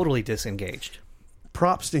 totally disengaged.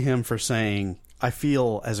 Props to him for saying, I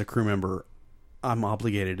feel as a crew member, I'm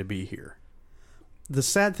obligated to be here. The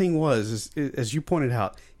sad thing was, as you pointed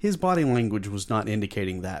out, his body language was not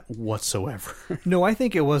indicating that whatsoever. No, I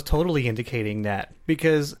think it was totally indicating that,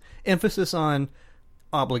 because emphasis on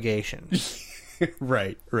obligation.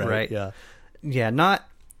 Right. Yeah. Yeah, not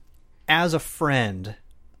as a friend,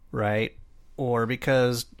 right? Or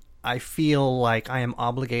because I feel like I am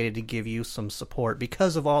obligated to give you some support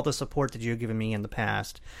because of all the support that you've given me in the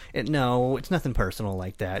past. No, it's nothing personal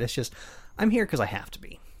like that. It's just, I'm here because I have to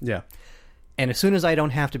be. Yeah. And as soon as I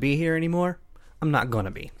don't have to be here anymore, I'm not going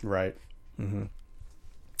to be. Right. Mm-hmm.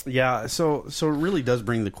 Yeah, so it really does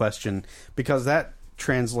bring the question, because that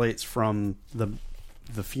translates from the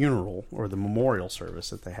funeral or the memorial service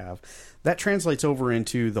that they have. That translates over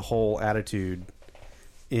into the whole attitude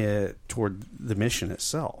toward the mission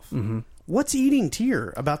itself. Mm-hmm. What's eating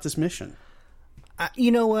Tyr about this mission?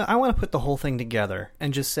 You know what? I want to put the whole thing together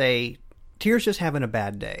and just say Tyr's just having a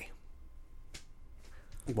bad day.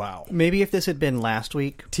 Wow. Maybe if this had been last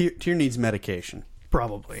week, Tyr needs medication.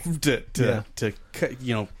 Probably to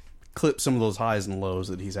clip some of those highs and lows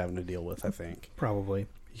that he's having to deal with. I think probably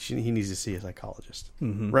he needs to see a psychologist.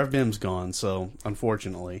 Mm-hmm. Rev Bim's gone, so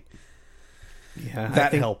unfortunately,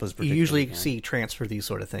 that help is particularly. You usually see Trance for these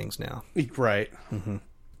sort of things now, right? Mm-hmm.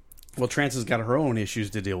 Well, Trance has got her own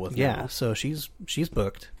issues to deal with. Yeah, now. So she's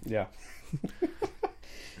booked. Yeah,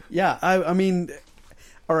 yeah. I mean,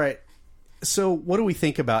 all right. So, what do we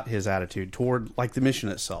think about his attitude toward like the mission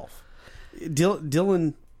itself?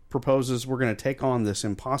 Dylan proposes we're going to take on this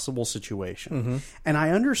impossible situation. Mm-hmm. And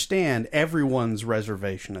I understand everyone's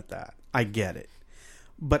reservation at that. I get it.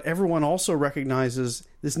 But everyone also recognizes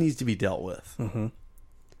this needs to be dealt with. Mm-hmm.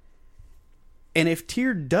 And if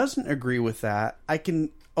Tyr doesn't agree with that, I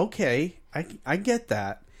get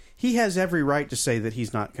that. He has every right to say that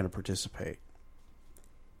he's not going to participate.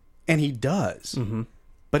 And he does. Mm-hmm.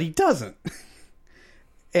 But he doesn't.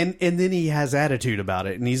 And then he has attitude about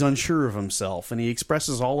it, and he's unsure of himself, and he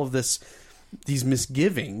expresses all of these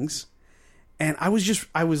misgivings. And I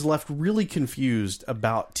was left really confused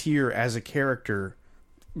about Tyr as a character,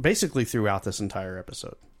 basically throughout this entire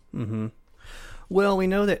episode. Mm-hmm. Well, we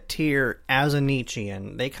know that Tyr, as a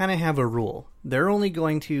Nietzschean, they kind of have a rule. They're only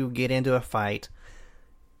going to get into a fight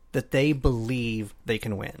that they believe they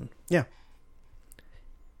can win. Yeah.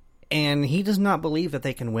 And he does not believe that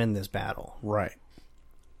they can win this battle. Right.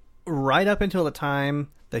 Right up until the time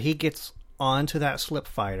that he gets onto that slip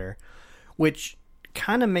fighter, which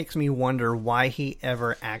kind of makes me wonder why he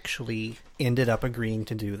ever actually ended up agreeing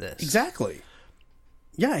to do this. Exactly.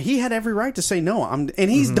 Yeah, he had every right to say no, and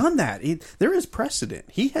he's done that. There is precedent.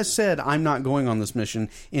 He has said, I'm not going on this mission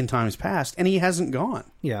in times past, and he hasn't gone.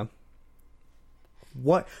 Yeah.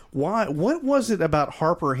 What was it about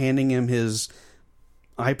Harper handing him his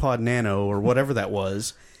iPod Nano or whatever that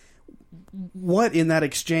was? What in that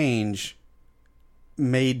exchange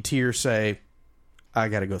made Tyr say, I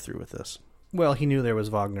got to go through with this? Well, he knew there was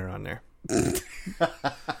Wagner on there.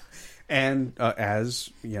 And as,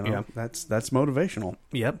 you know, that's motivational.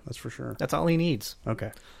 Yep. That's for sure. That's all he needs.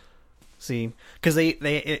 Okay. See, because they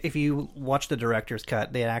if you watch the director's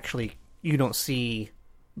cut, they actually, you don't see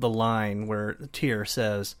the line where Tyr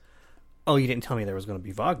says, oh, you didn't tell me there was going to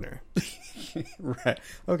be Wagner. Right.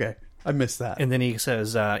 Okay. I missed that. And then he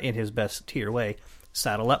says, in his best Tyr way,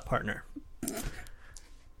 saddle up, partner.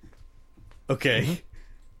 Okay. Mm-hmm.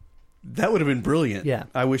 That would have been brilliant. Yeah.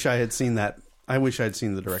 I wish I had seen that. I wish I had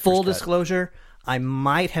seen the director's Full cut. disclosure, I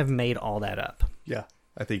might have made all that up. Yeah,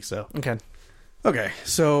 I think so. Okay. Okay,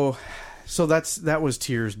 so that was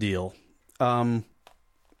Tyr's deal. I'm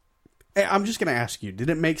just going to ask you, did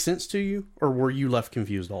it make sense to you, or were you left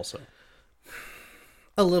confused also?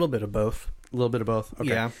 A little bit of both. A little bit of both? Okay.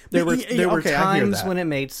 Yeah. There were times when it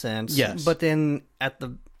made sense. Yes. But then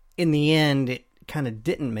in the end, it kind of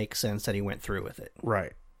didn't make sense that he went through with it.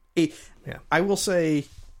 Right. Yeah. I will say,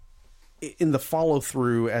 in the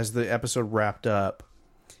follow-through as the episode wrapped up,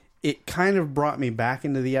 it kind of brought me back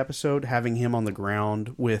into the episode, having him on the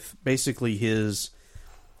ground with basically his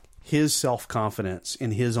self-confidence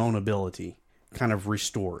in his own ability kind of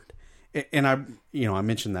restored. And I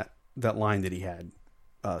mentioned that line that he had,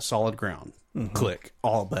 solid ground, click,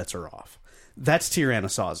 all bets are off. That's Tyr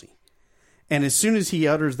Anasazi. And as soon as he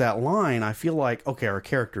utters that line, I feel like, okay, our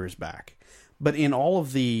character is back. But in all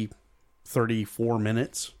of the 34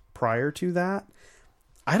 minutes prior to that,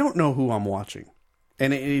 I don't know who I'm watching.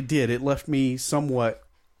 And it left me somewhat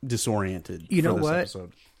disoriented. You know what?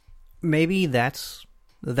 Episode. Maybe that's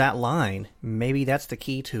that line. Maybe that's the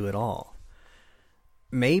key to it all.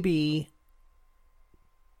 Maybe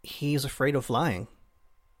he's afraid of flying.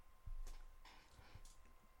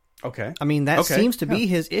 Okay. I mean, that seems to be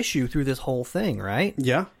his issue through this whole thing, right?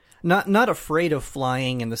 Yeah. Not afraid of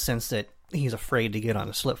flying in the sense that he's afraid to get on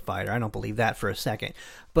a slip fighter. I don't believe that for a second.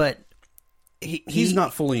 But he's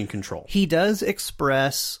not fully in control. He does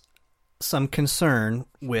express some concern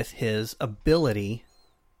with his ability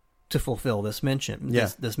to fulfill this mission.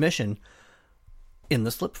 This mission in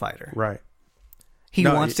the slip fighter. Right. He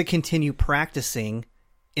wants to continue practicing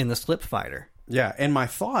in the slip fighter. Yeah, and my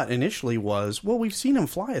thought initially was, well, we've seen him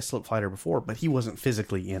fly a slip fighter before, but he wasn't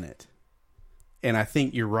physically in it. And I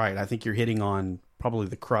think you're right. I think you're hitting on probably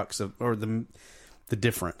the crux of, or the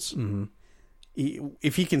difference. Mm-hmm.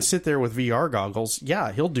 If he can sit there with VR goggles,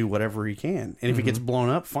 yeah, he'll do whatever he can. And if he gets blown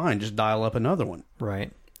up, fine, just dial up another one.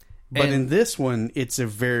 Right. But in this one, it's a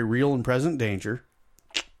very real and present danger.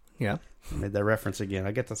 Yeah. I made that reference again.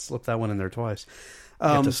 I get to slip that one in there twice. You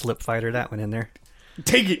have to slip fighter that one in there.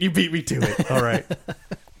 Take it, you beat me to it. All right.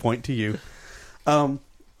 Point to you.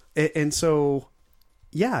 And so,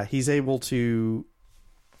 yeah, he's able to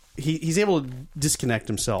he's able to disconnect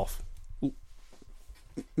himself,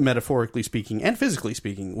 metaphorically speaking and physically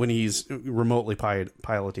speaking, when he's remotely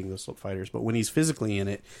piloting the slip fighters. But when he's physically in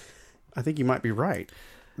it, I think you might be right.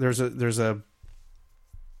 There's an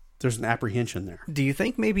apprehension there. Do you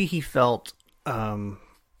think maybe he felt a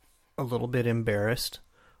little bit embarrassed,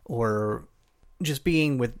 or just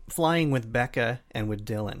flying with Becca and with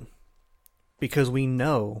Dylan, because we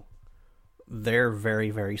know they're very,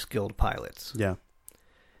 very skilled pilots. Yeah.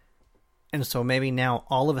 And so maybe now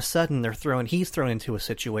all of a sudden he's thrown into a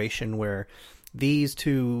situation where these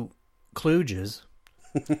two klooges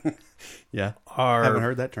yeah. I haven't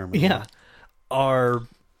heard that term before. Yeah. Are,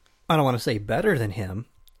 I don't want to say better than him,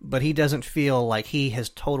 but he doesn't feel like he has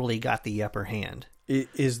totally got the upper hand.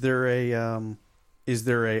 Is there a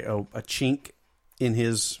chink in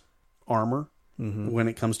his armor when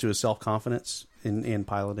it comes to his self-confidence in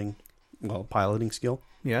piloting skill?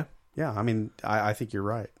 Yeah. Yeah, I mean, I think you're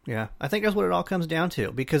right. Yeah, I think that's what it all comes down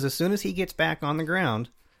to, because as soon as he gets back on the ground,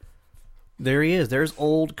 there he is. There's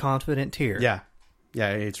old, confident Tyr. Yeah.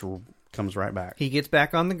 Yeah, it comes right back. He gets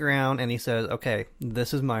back on the ground and he says, okay,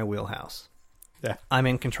 this is my wheelhouse. Yeah. I'm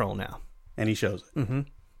in control now. And he shows it. Mm-hmm.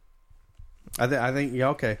 I think, yeah,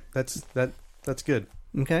 okay. That's good.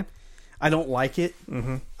 Okay. I don't like it.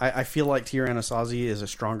 Mm-hmm. I feel like Tyr Anasazi is a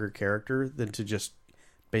stronger character than to just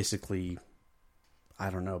basically, I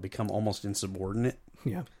don't know, become almost insubordinate.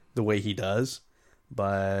 Yeah. The way he does.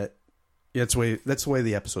 But that's the way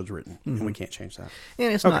the episode's written. Mm-hmm. And we can't change that.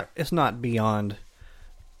 And it's not beyond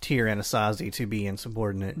Tyr Anasazi to be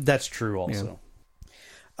insubordinate. That's true also.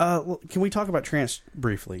 Yeah. Can we talk about Trance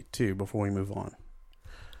briefly, too, before we move on?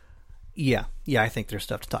 Yeah. Yeah, I think there's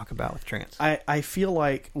stuff to talk about with Trance. I feel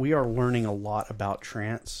like we are learning a lot about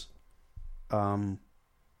Trance, who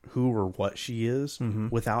or what she is,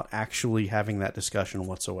 without actually having that discussion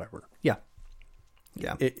whatsoever. Yeah.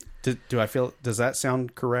 Yeah. Does that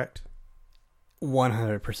sound correct?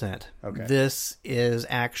 100%. Okay. This is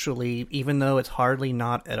actually, even though it's hardly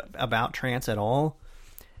not about Trance at all,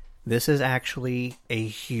 this is actually a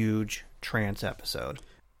huge Trance episode.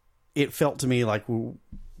 It felt to me like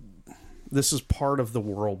this is part of the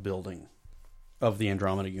world building of the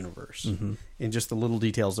Andromeda universe. Mm-hmm. And just the little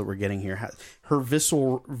details that we're getting here. Her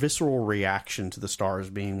visceral reaction to the stars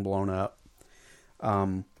being blown up.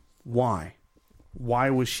 Why? Why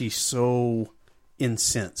was she so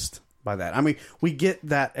incensed by that? I mean, we get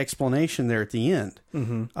that explanation there at the end.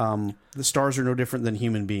 Mm-hmm. The stars are no different than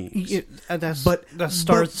human beings.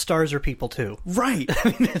 Stars are people too. Right.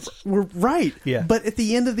 We're right. Yeah. But at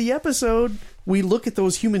the end of the episode, we look at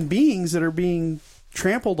those human beings that are being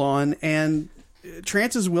trampled on, and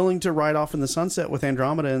Trance is willing to ride off in the sunset with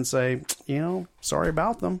Andromeda and say, sorry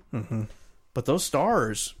about them. Mm-hmm. But those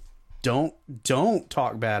stars, don't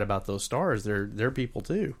talk bad about those stars. They're people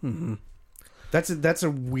too. Mm-hmm. That's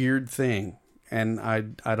a weird thing, and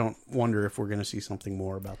I don't wonder if we're going to see something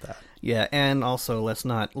more about that. Yeah, and also let's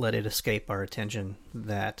not let it escape our attention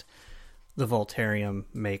that the Voltarium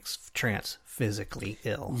makes Trance physically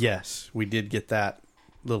ill. Yes, we did get that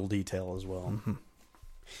little detail as well. Mm-hmm.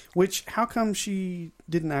 Which, how come she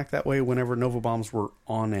didn't act that way whenever Nova bombs were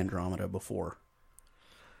on Andromeda before?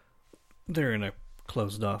 They're in a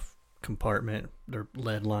closed off compartment. They're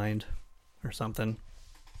lead lined or something.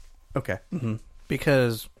 Okay. Mm-hmm.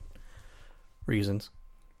 Because reasons.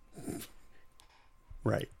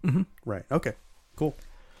 Right. Mm-hmm. Right. Okay. Cool.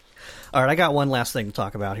 All right, I got one last thing to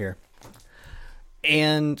talk about here.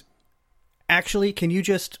 And actually, can you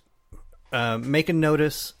just make a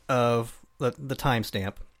notice of the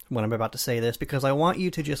timestamp when I'm about to say this? Because I want you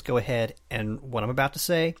to just go ahead and what I'm about to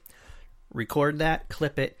say, record that,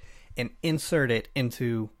 clip it, and insert it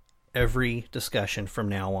into every discussion from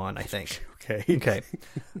now on, I think. Okay.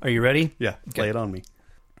 Are you ready? Yeah, lay it on me.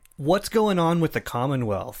 What's going on with the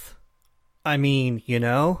Commonwealth? I mean,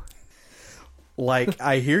 Like,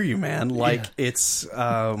 I hear you, man. Like, yeah. It's,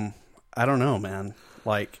 I don't know, man.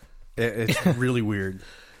 Like, it's really weird.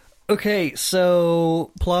 Okay,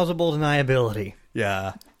 so plausible deniability.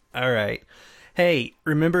 Yeah. All right. hey,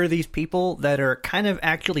 remember these people that are kind of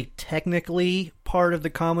actually technically part of the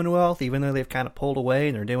Commonwealth, even though they've kind of pulled away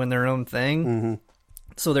and they're doing their own thing? Mm-hmm.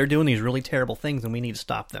 So they're doing these really terrible things, and we need to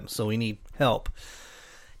stop them. So we need help.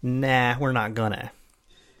 Nah, we're not gonna.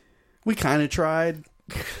 We kind of tried.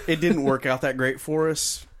 It didn't work out that great for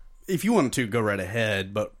us. If you wanted to, go right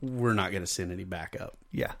ahead, but we're not going to send any backup.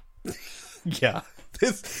 Yeah. Yeah.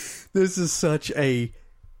 This is such a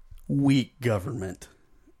weak government.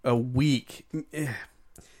 A weak...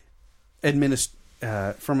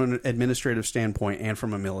 from an administrative standpoint and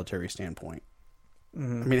from a military standpoint.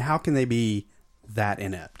 Mm-hmm. I mean, how can they be that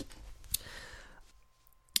inept?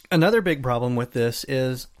 Another big problem with this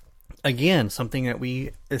is, again, something that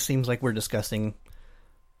it seems like we're discussing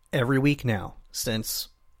every week now since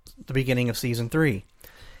the beginning of season 3.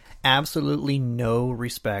 Absolutely no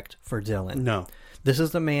respect for Dylan. No. This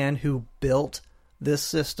is the man who built this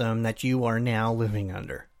system that you are now living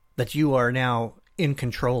under, that you are now in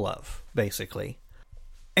control of, basically.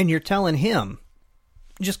 And you're telling him,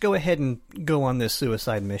 just go ahead and go on this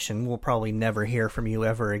suicide mission. We'll probably never hear from you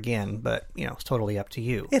ever again, but, it's totally up to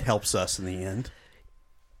you. It helps us in the end.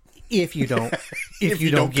 If you don't, if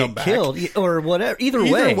you don't get killed or whatever, either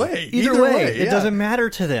way, it doesn't matter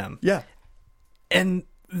to them. Yeah. And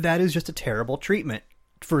that is just a terrible treatment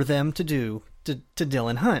for them to do to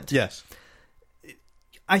Dylan Hunt. Yes.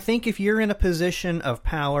 I think if you're in a position of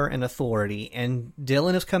power and authority and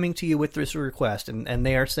Dylan is coming to you with this request and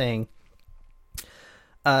they are saying,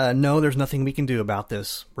 no, there's nothing we can do about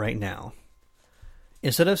this right now.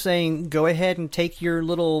 Instead of saying, go ahead and take your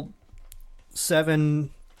little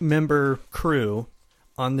 7-member crew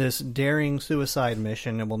on this daring suicide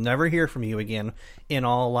mission and we'll never hear from you again in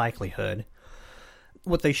all likelihood.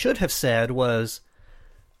 What they should have said was,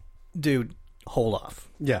 dude, hold off.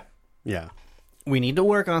 Yeah. Yeah. We need to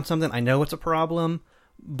work on something. I know it's a problem,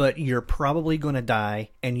 but you're probably going to die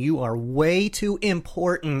and you are way too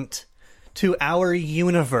important to our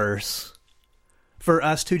universe for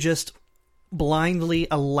us to just blindly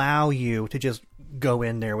allow you to just go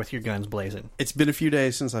in there with your guns blazing. It's been a few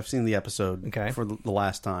days since I've seen the episode for the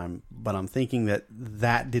last time, but I'm thinking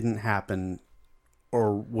that didn't happen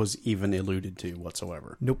or was even alluded to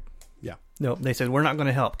whatsoever. Nope. Yeah. Nope. They said, we're not going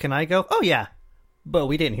to help. Can I go? Oh, yeah. But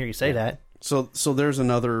we didn't hear you say that. So there's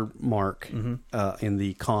another mark in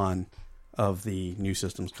the con of the New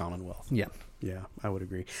Systems Commonwealth. Yeah. Yeah, I would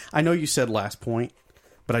agree. I know you said last point,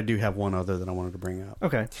 but I do have one other that I wanted to bring up.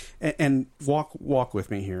 Okay. And walk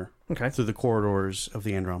with me here. Okay. Through the corridors of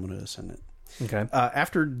the Andromeda Ascendant. Okay.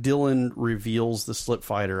 After Dylan reveals the slip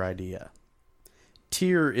fighter idea,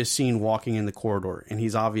 Tyr is seen walking in the corridor, and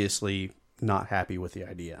he's obviously not happy with the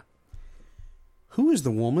idea. Who is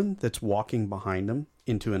the woman that's walking behind him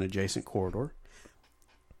into an adjacent corridor?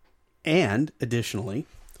 And, additionally,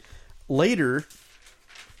 later,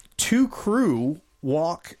 2 crew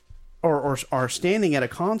walk or are standing at a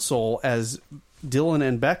console as Dylan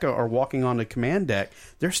and Becca are walking on the command deck.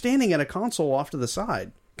 They're standing at a console off to the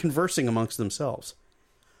side, conversing amongst themselves.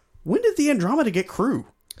 When did the Andromeda get crew?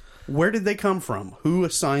 Where did they come from? Who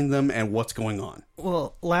assigned them, and what's going on?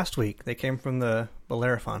 Well, last week they came from the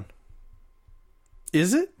Bellerophon.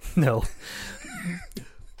 Is it? No.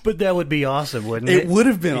 But that would be awesome, wouldn't it? It would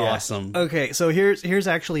have been awesome. Okay, so here's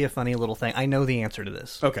actually a funny little thing. I know the answer to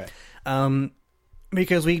this. Okay.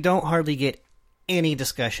 Because we don't hardly get any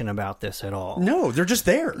discussion about this at all. No, they're just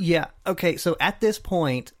there. Yeah. Okay, so at this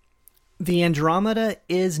point, the Andromeda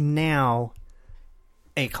is now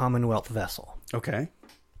a Commonwealth vessel. Okay.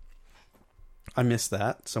 I missed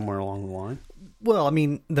that somewhere along the line. Well, I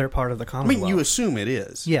mean, they're part of the Commonwealth. I mean, you assume it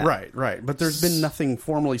is. Yeah. Right. But there's been nothing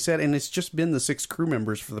formally said, and it's just been the 6 crew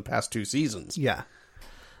members for the past 2 seasons. Yeah.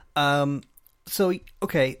 So,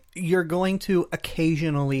 okay, you're going to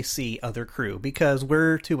occasionally see other crew, because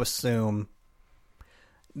we're to assume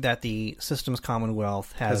that the Systems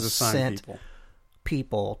Commonwealth has sent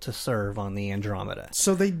people to serve on the Andromeda.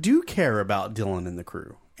 So they do care about Dylan and the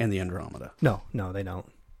crew and the Andromeda. No, they don't.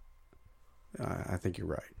 I think you're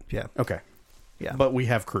right. Yeah. Okay. Yeah. But we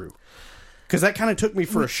have crew. Because that kind of took me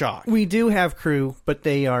for a shock. We do have crew, but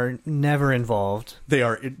they are never involved. They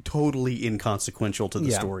are totally inconsequential to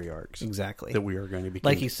the story arcs. Exactly. That we are going to be.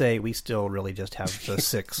 Like you say, we still really just have the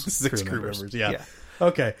 6 crew members. Yeah.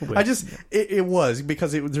 Okay. It was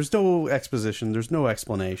because there's no exposition. There's no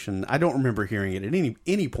explanation. I don't remember hearing it at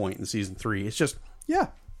any point in season 3. It's just,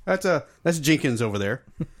 that's Jenkins over there.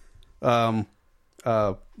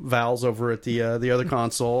 Val's over at the other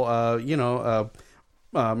console.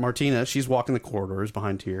 Martina, she's walking the corridors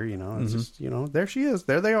behind Tyr, it's just, there she is.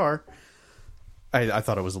 There they are. I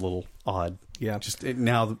thought it was a little odd Yeah. Just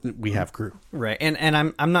now we have crew. Right.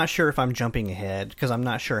 And I'm not sure if I'm jumping ahead because I'm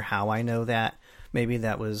not sure how I know that. Maybe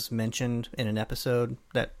that was mentioned in an episode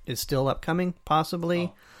that is still upcoming,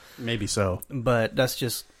 possibly. Maybe so. But that's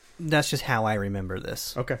just how I remember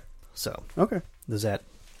this. Okay. So Okay. does that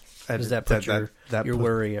put your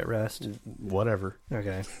worry at rest? Whatever.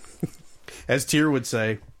 Okay. As Tyr would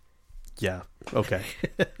say, yeah, okay.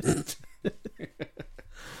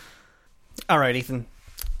 All right, Ethan.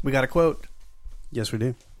 We got a quote. Yes, we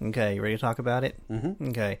do. Okay, you ready to talk about it? Mm-hmm.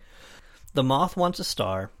 Okay. The moth wants a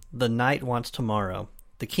star. The night wants tomorrow.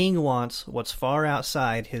 The king wants what's far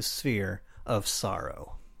outside his sphere of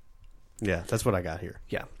sorrow. Yeah, that's what I got here.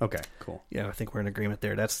 Yeah. Okay, cool. Yeah, I think we're in agreement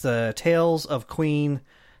there. That's the Tales of Queen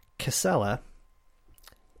Kessela,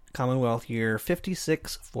 Commonwealth year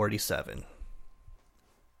 5647.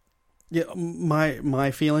 Yeah,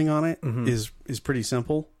 my feeling on it is pretty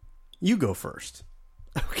simple. You go first.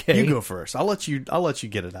 Okay. You go first. I'll let you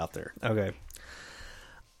get it out there. Okay.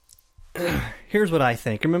 Here's what I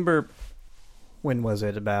think. Remember, when was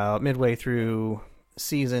it? About midway through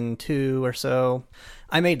season 2 or so,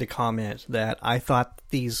 I made the comment that I thought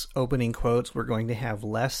these opening quotes were going to have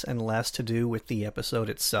less and less to do with the episode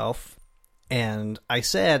itself. And I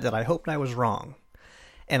said that I hoped I was wrong.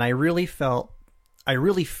 And I really feel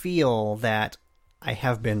that I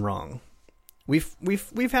have been wrong.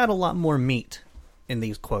 We've had a lot more meat in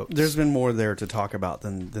these quotes. There's been more there to talk about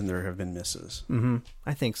than there have been misses. Mm-hmm.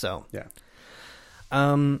 I think so. Yeah.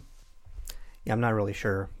 Yeah, I'm not really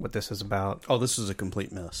sure what this is about. Oh, this is a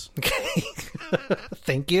complete miss. Okay.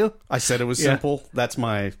 Thank you. I said it was simple. That's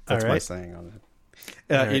my right. saying on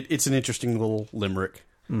it. Right. It's an interesting little limerick.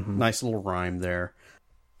 Mm-hmm. Nice little rhyme there.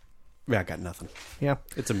 Yeah, I got nothing. Yeah.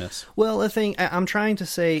 It's a miss. Well, the thing I'm trying to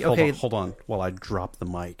say, okay. Hold on while I drop the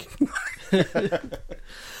mic.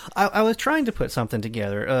 I was trying to put something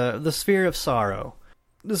together. The sphere of sorrow.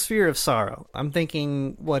 The sphere of sorrow. I'm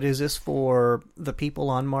thinking, what is this for the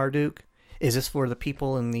people on Marduk? Is this for the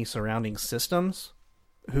people in the surrounding systems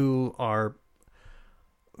who are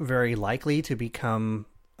very likely to become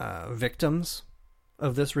victims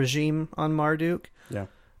of this regime on Marduk? Yeah.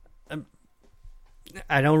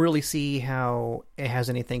 I don't really see how it has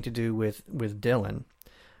anything to do with Dylan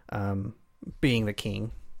being the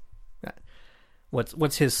king.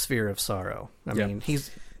 What's his sphere of sorrow? I mean,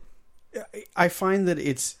 I find that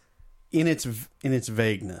it's in its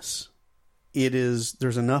vagueness.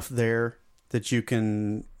 There's enough there that you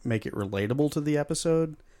can make it relatable to the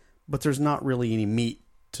episode, but there's not really any meat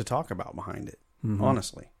to talk about behind it. Mm-hmm.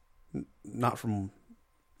 Honestly, not from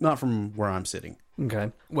where I'm sitting.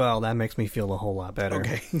 Okay. Well, that makes me feel a whole lot better.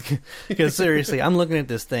 Okay. Because seriously, I'm looking at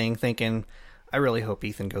this thing thinking, I really hope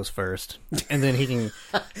Ethan goes first, and then he can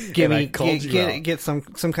get some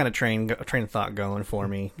kind of train of thought going for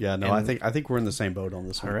me. Yeah. No, I think we're in the same boat on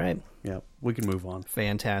this one. All right. Yeah, we can move on.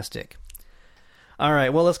 Fantastic. All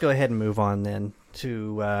right. Well, let's go ahead and move on then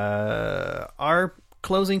to our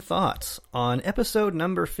closing thoughts on episode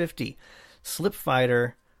number 50, Slip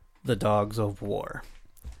Fighter, The Dogs of War.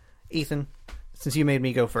 Ethan, since you made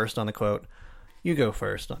me go first on the quote, you go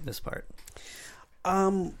first on this part.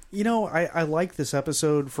 I like this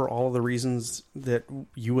episode for all of the reasons that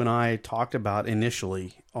you and I talked about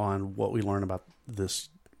initially on what we learn about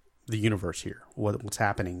the universe here, what's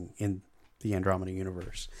happening in the Andromeda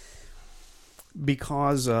universe,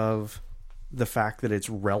 because of the fact that it's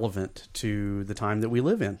relevant to the time that we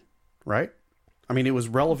live in, right? I mean, it was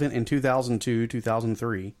relevant in 2002,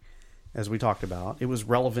 2003, as we talked about. It was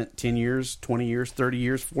relevant 10 years, 20 years, 30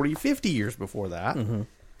 years, 40, 50 years before that. Mm-hmm.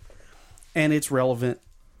 And it's relevant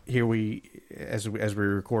here as we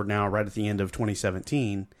record now, right at the end of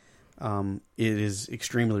 2017. It is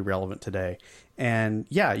extremely relevant today. And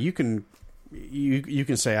yeah, you can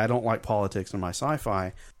say I don't like politics in my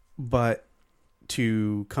sci-fi, but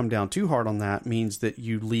to come down too hard on that means that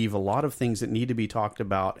you leave a lot of things that need to be talked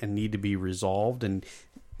about and need to be resolved and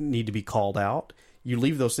need to be called out. You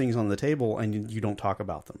leave those things on the table and you don't talk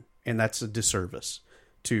about them. And that's a disservice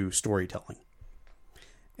to storytelling.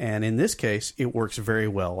 And in this case, it works very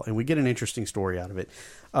well, and we get an interesting story out of it.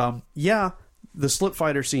 The Slip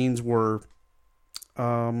Fighter scenes were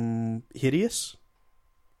hideous.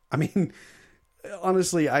 I mean,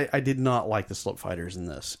 honestly, I did not like the Slip Fighters in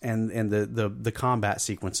this, and the combat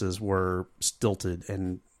sequences were stilted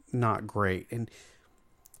and not great, and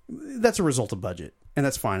that's a result of budget, and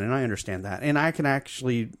that's fine, and I understand that, and I can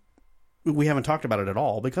actually, we haven't talked about it at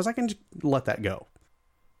all because I can just let that go.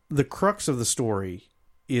 The crux of the story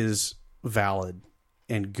is valid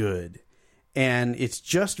and good, and it's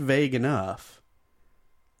just vague enough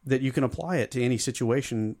that you can apply it to any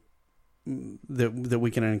situation that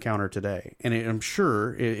we can encounter today. And I'm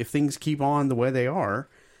sure if things keep on the way they are,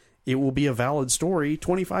 it will be a valid story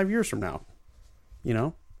 25 years from now. You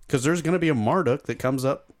know, because there's going to be a Marduk that comes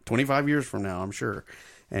up 25 years from now, I'm sure,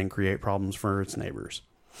 and create problems for its neighbors.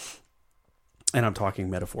 And I'm talking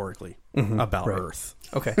metaphorically about Earth.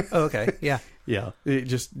 Okay. Oh, okay. Yeah. Yeah.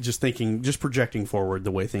 Just thinking, just projecting forward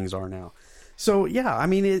the way things are now. So, yeah, I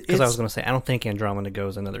mean, because I was going to say, I don't think Andromeda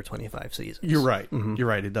goes another 25 seasons. You're right. You're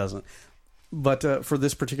right. It doesn't. But for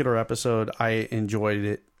this particular episode, I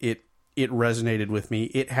enjoyed it. It resonated with me.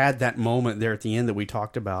 It had that moment there at the end that we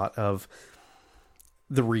talked about of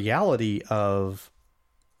the reality of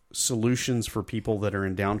solutions for people that are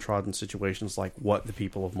in downtrodden situations, like what the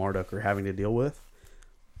people of Marduk are having to deal with,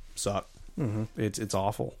 suck. It's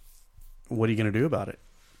awful. What are you going to do about it?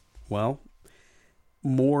 Well,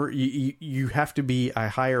 you have to be a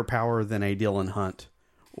higher power than a Dylan Hunt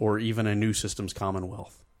or even a New Systems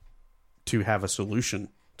Commonwealth to have a solution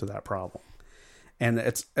to that problem. And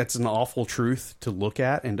it's an awful truth to look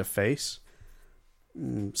at and to face.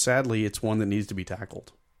 Sadly, it's one that needs to be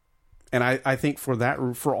tackled. And I think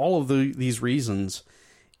for all of these reasons,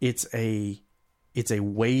 it's a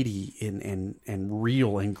weighty and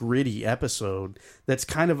real and gritty episode that's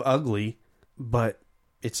kind of ugly, but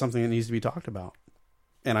it's something that needs to be talked about.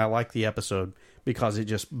 And I like the episode because it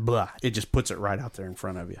just puts it right out there in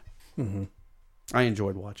front of you. I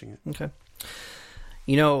enjoyed watching it. Okay.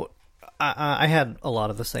 You know, I had a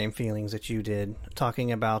lot of the same feelings that you did,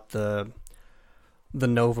 talking about the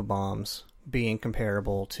Nova bombs being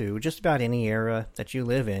comparable to just about any era that you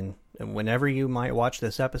live in. And whenever you might watch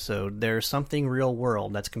this episode, there's something real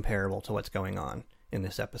world that's comparable to what's going on in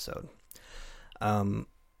this episode.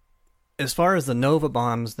 As far as the Nova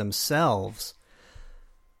bombs themselves,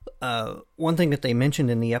 one thing that they mentioned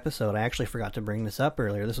in the episode, I actually forgot to bring this up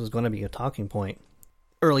earlier. This was going to be a talking point,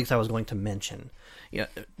 or at least I was going to mention. Yeah,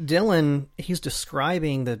 Dylan, he's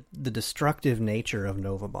describing the destructive nature of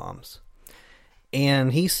Nova bombs.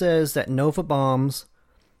 And he says that Nova bombs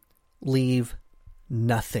leave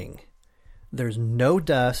nothing. There's no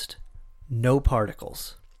dust, no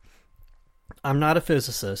particles. I'm not a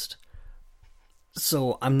physicist,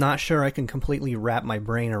 so I'm not sure I can completely wrap my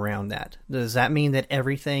brain around that. Does that mean that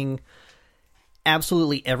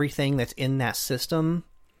absolutely everything that's in that system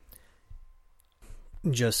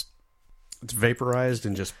just... It's vaporized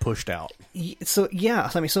and just pushed out. So, yeah.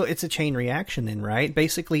 I mean, so it's a chain reaction then, right?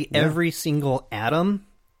 Basically, every single atom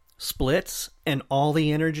splits and all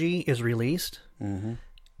the energy is released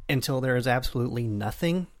until there is absolutely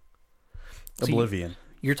nothing. Oblivion. So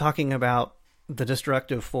you're talking about the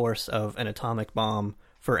destructive force of an atomic bomb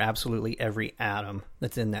for absolutely every atom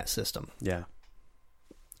that's in that system. Yeah.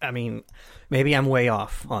 I mean, maybe I'm way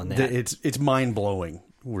off on that. It's mind-blowing,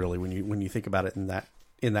 really, when you think about it in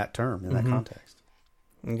that term, in that context.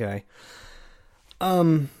 Okay.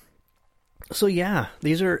 So yeah,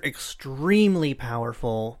 these are extremely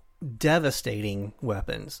powerful, devastating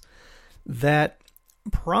weapons that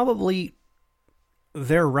probably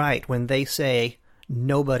they're right when they say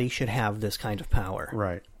nobody should have this kind of power.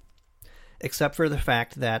 Right. Except for the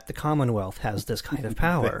fact that the Commonwealth has this kind of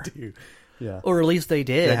power. They do. Yeah. Or at least they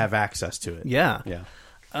did. They have access to it. Yeah. Yeah.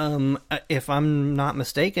 If I'm not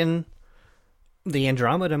mistaken, the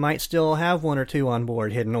Andromeda might still have one or two on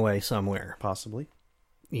board hidden away somewhere. Possibly.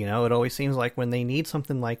 You know, it always seems like when they need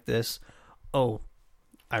something like this, oh,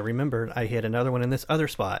 I remembered I hid another one in this other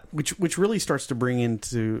spot. Which really starts to bring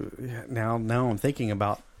into... Now I'm thinking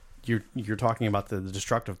about... You're talking about the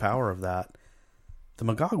destructive power of that. The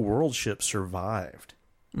Magog world ship survived.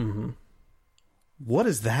 What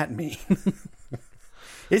does that mean?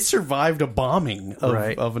 It survived a bombing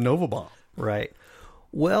of a Nova bomb. Right.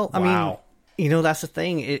 Well, I mean... You know, that's the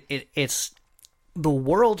thing. It's the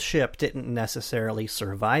world ship didn't necessarily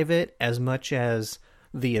survive it as much as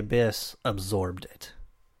the Abyss absorbed it.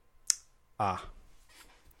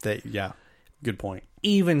 Yeah, good point.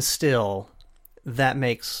 Even still, that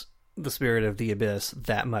makes the Spirit of the Abyss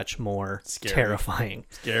that much more terrifying.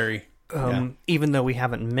 Scary. Even though we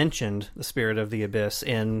haven't mentioned the Spirit of the Abyss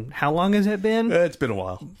in... How long has it been? It's been a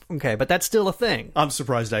while. Okay, but that's still a thing. I'm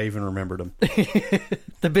surprised I even remembered him.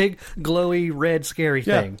 The big, glowy, red, scary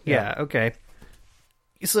thing. Yeah, okay.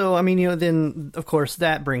 So, I mean, you know, then, of course,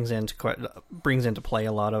 that brings into play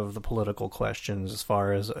a lot of the political questions as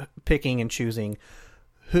far as picking and choosing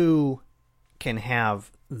who can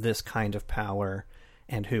have this kind of power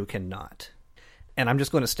and who cannot. And I'm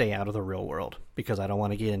just going to stay out of the real world because I don't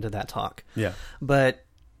want to get into that talk. Yeah. But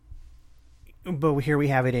here we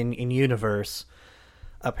have it in universe.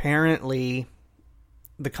 Apparently,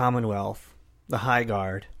 the Commonwealth, the High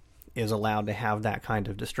Guard, is allowed to have that kind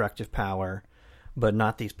of destructive power, but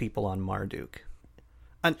not these people on Marduk.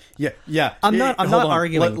 Yeah. I'm not Hold on.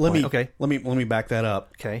 arguing. Let me back that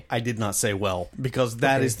up. Okay. I did not say well, because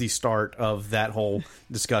that is the start of that whole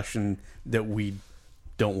discussion that we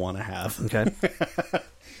don't want to have. Okay.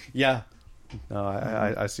 Yeah. No,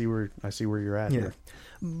 I see where you're at here.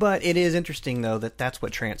 But it is interesting, though, that that's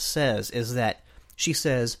what Trance says, is that she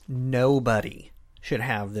says nobody should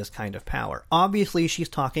have this kind of power. Obviously, she's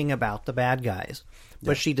talking about the bad guys,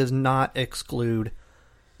 but she does not exclude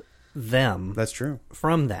them. That's true.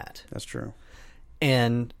 From that. That's true.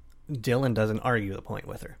 And Dylan doesn't argue the point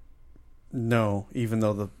with her. No, even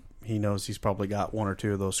though he knows he's probably got one or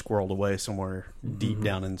two of those squirreled away somewhere deep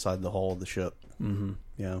down inside the hull of the ship. Mm-hmm.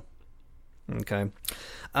 Yeah. Okay.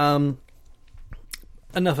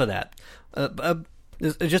 Enough of that.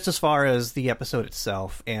 Just as far as the episode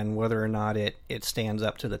itself and whether or not it stands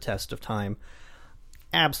up to the test of time,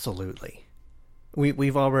 absolutely.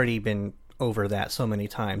 We've already been over that so many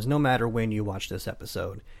times. No matter when you watch this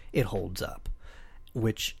episode, it holds up,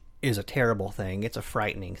 which is a terrible thing. It's a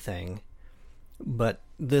frightening thing. But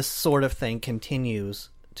this sort of thing continues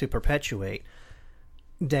to perpetuate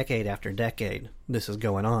decade after decade. This is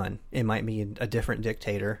going on. It might be a different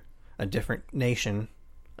dictator, a different nation,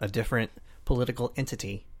 a different political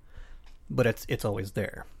entity, but it's always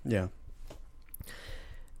there. Yeah.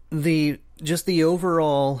 The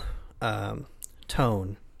overall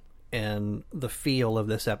tone and the feel of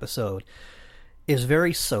this episode is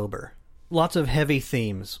very sober. Lots of heavy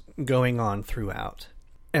themes going on throughout.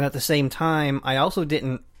 And at the same time, I also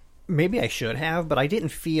didn't, maybe I should have, but I didn't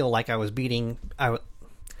feel like I was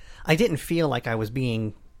I didn't feel like I was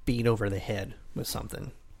being beat over the head with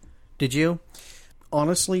something. Did you?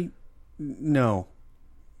 Honestly, no.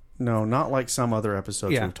 No, not like some other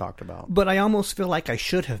episodes we've talked about. But I almost feel like I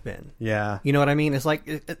should have been. Yeah. You know what I mean? It's like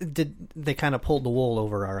they kind of pulled the wool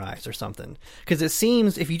over our eyes or something. Because it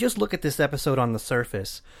seems, if you just look at this episode on the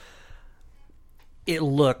surface, it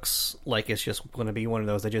looks like it's just going to be one of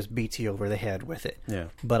those that just beats you over the head with it. Yeah.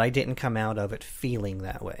 But I didn't come out of it feeling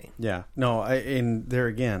that way. Yeah. No, and there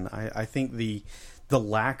again, I think the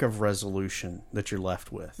lack of resolution that you're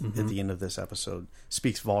left with at the end of this episode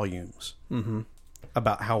speaks volumes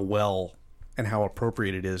about how well and how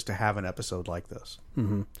appropriate it is to have an episode like this.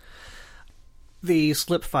 Mm-hmm. The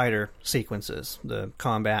slip fighter sequences, the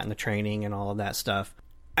combat and the training and all of that stuff,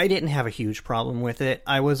 I didn't have a huge problem with it.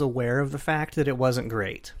 I was aware of the fact that it wasn't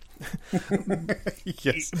great.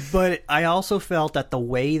 Yes. But I also felt that the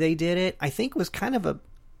way they did it, I think, was kind of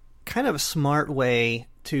a smart way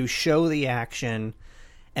to show the action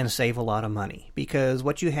and save a lot of money. Because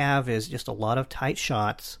what you have is just a lot of tight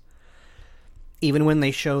shots. Even when they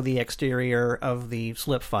show the exterior of the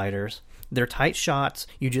slip fighters, they're tight shots.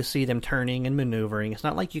 You just see them turning and maneuvering. It's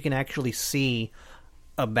not like you can actually see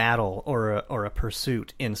a battle or a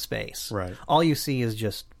pursuit in space. Right. All you see is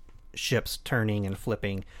just ships turning and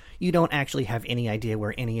flipping. You don't actually have any idea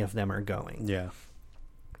where any of them are going. Yeah.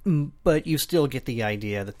 But you still get the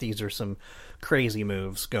idea that these are some crazy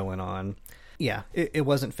moves going on. Yeah, it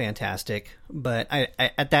wasn't fantastic, but I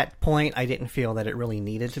at that point, I didn't feel that it really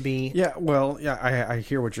needed to be. Yeah, well, yeah, I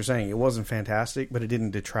hear what you're saying. It wasn't fantastic, but it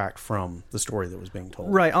didn't detract from the story that was being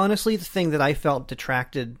told. Right. Honestly, the thing that I felt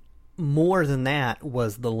detracted more than that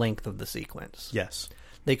was the length of the sequence. Yes.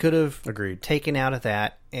 They could have Agreed. taken out of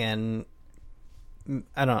that, and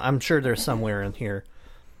I don't know, I'm sure there's somewhere in here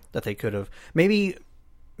that they could have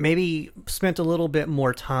maybe spent a little bit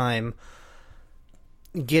more time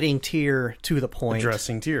getting Tyr to the point,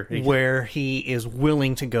 addressing Tyr, where he is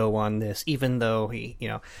willing to go on this, even though he,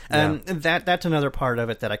 that's another part of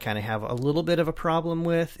it that I kind of have a little bit of a problem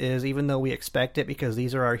with, is even though we expect it because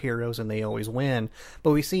these are our heroes and they always win,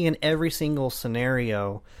 but we see in every single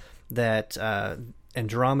scenario that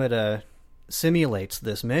Andromeda simulates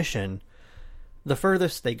this mission, the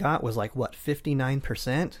furthest they got was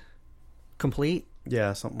 59% complete?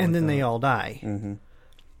 Yeah, something like that. And then they all die. Mm-hmm.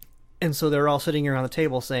 And so they're all sitting around the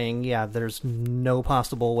table saying, yeah, there's no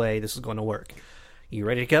possible way this is going to work. You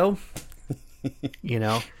ready to go?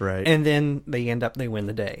 Right. And then they win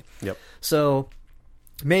the day. Yep. So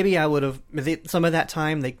maybe I would have, some of that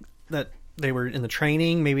time that they were in the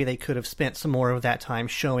training, maybe they could have spent some more of that time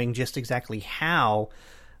showing just exactly how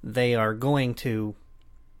they are going to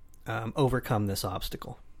overcome this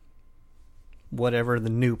obstacle. Whatever the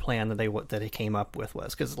new plan that they came up with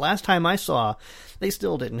was. Because last time I saw, they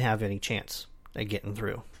still didn't have any chance at getting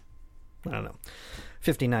through. I don't know.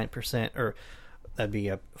 59%, or that'd be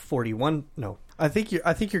a 41, no. I think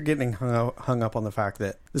you're getting hung up on the fact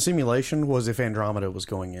that the simulation was if Andromeda was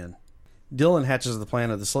going in. Dylan hatches the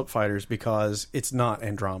plan of the Slip Fighters because it's not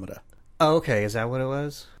Andromeda. Oh, okay, is that what it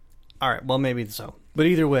was? All right, well, maybe so. But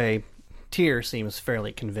either way, Tyr seems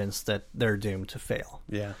fairly convinced that they're doomed to fail.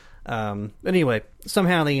 Yeah. Anyway,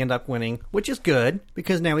 somehow they end up winning, which is good,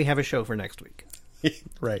 because now we have a show for next week.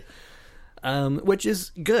 Right. Which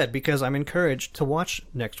is good, because I'm encouraged to watch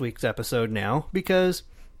next week's episode now, because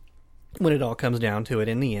when it all comes down to it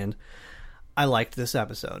in the end, I liked this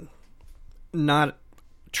episode. Not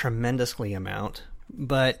tremendously amount,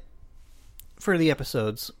 but for the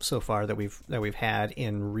episodes so far that we've had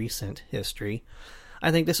in recent history,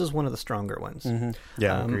 I think this is one of the stronger ones. Mm-hmm.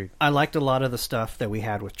 Yeah, agreed. I liked a lot of the stuff that we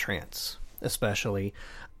had with Trance, especially.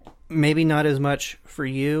 Maybe not as much for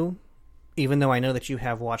you, even though I know that you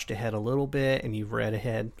have watched ahead a little bit and you've read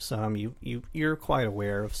ahead some. You're quite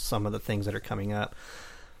aware of some of the things that are coming up.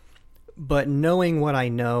 But knowing what I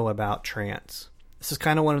know about Trance, this is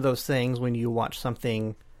kind of one of those things when you watch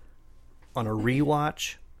something on a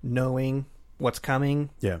rewatch, knowing what's coming.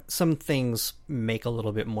 Yeah. Some things make a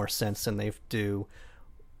little bit more sense than they do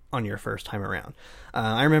on your first time around.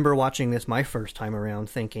 I remember watching this my first time around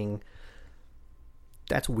thinking,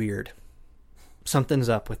 that's weird. Something's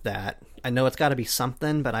up with that. I know it's got to be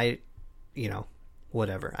something, but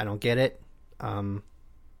whatever. I don't get it. I'm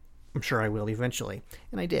sure I will eventually.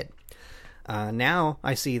 And I did. Now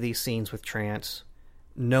I see these scenes with Trance,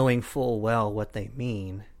 knowing full well what they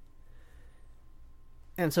mean.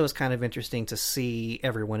 And so it's kind of interesting to see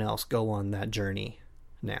everyone else go on that journey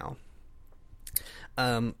now.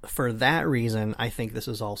 For that reason, I think this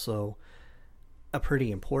is also a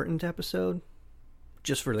pretty important episode,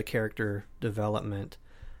 just for the character development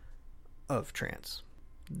of Trance.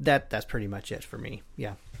 That's pretty much it for me.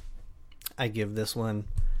 Yeah. I give this one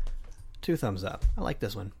 2 thumbs up. I like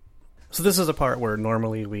this one. So this is a part where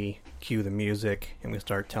normally we cue the music and we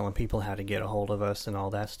start telling people how to get a hold of us and all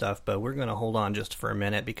that stuff, but we're going to hold on just for a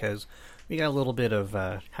minute because we got a little bit of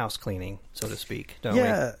house cleaning, so to speak, don't we?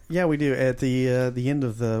 Yeah, we do. At the end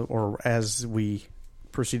of or as we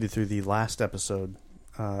proceeded through the last episode,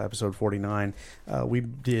 episode 49, we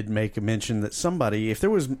did make a mention that somebody, if there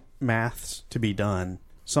was maths to be done,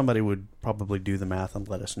 somebody would probably do the math and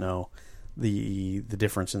let us know the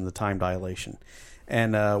difference in the time dilation.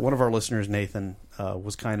 And one of our listeners, Nathan,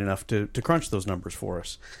 was kind enough to crunch those numbers for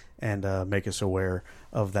us and make us aware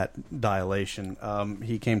of that dilation.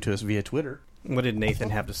 He came to us via Twitter. What did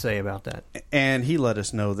Nathan have to say about that? And he let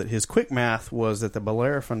us know that his quick math was that the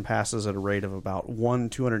Bellerophon passes at a rate of about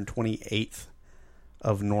 1/228th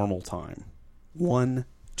of normal time.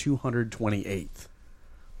 1/228th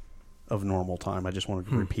of normal time. I just wanted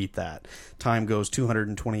to repeat that. Time goes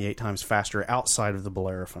 228 times faster outside of the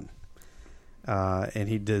Bellerophon. And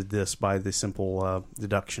he did this by the simple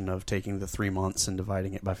deduction of taking the 3 months and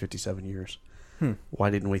dividing it by 57 years.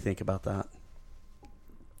 Why didn't we think about that?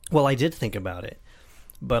 Well, I did think about it,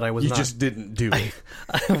 but I was not... You just didn't do it.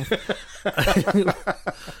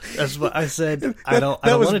 That's what I said. I don't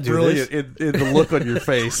want to do this. That was brilliant in the look on your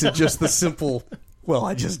face. It's just the simple, well,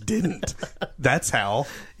 I just didn't. That's how.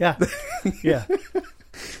 Yeah. Yeah.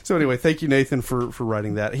 So anyway, thank you, Nathan, for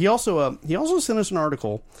writing that. He also sent us an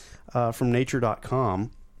article from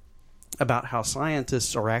Nature.com about how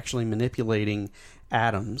scientists are actually manipulating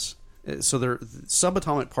atoms. So they're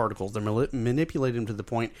subatomic particles. They're manipulating them to the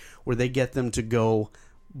point where they get them to go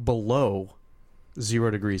below 0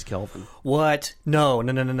 degrees Kelvin. What?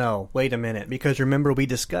 No. Wait a minute. Because remember, we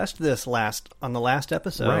discussed this on the last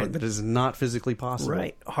episode. Right. That is not physically possible.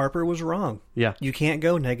 Right. Harper was wrong. Yeah. You can't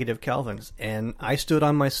go negative Kelvins. And I stood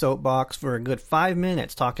on my soapbox for a good 5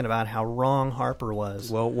 minutes talking about how wrong Harper was.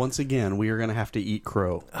 Well, once again, we are going to have to eat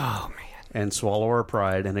crow. Oh, man. And swallow our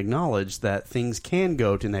pride and acknowledge that things can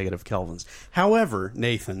go to negative Kelvins. However,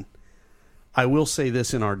 Nathan, I will say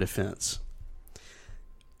this in our defense.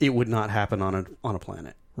 It would not happen on a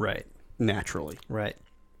planet. Right. Naturally. Right.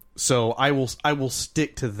 So I will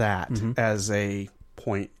stick to that as a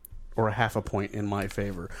point or a half a point in my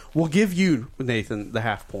favor. We'll give you, Nathan, the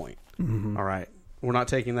half point. All right. We're not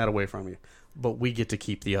taking that away from you. But we get to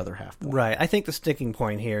keep the other half point. Right. I think the sticking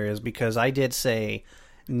point here is because I did say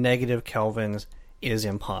negative Kelvins is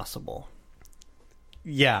impossible.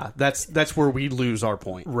 Yeah, that's where we lose our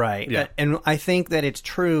point. Right. Yeah. And I think that it's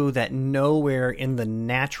true that nowhere in the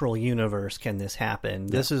natural universe can this happen.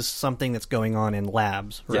 Yeah. This is something that's going on in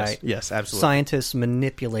labs, right? Yes, absolutely. Scientists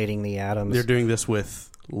manipulating the atoms. They're doing this with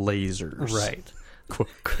lasers. Right.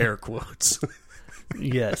 Air quotes.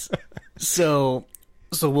 Yes. So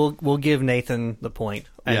we'll give Nathan the point,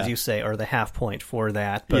 as you say, or the half point for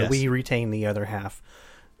that, but we retain the other half.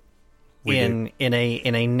 In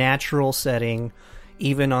a natural setting,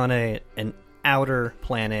 even on an outer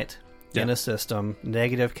planet, in a system,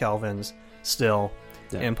 negative kelvins, still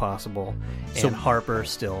impossible, and Harper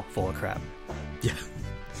still full of crap. Yeah.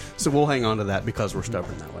 So we'll hang on to that because we're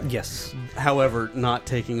stubborn that way. Yes. However, not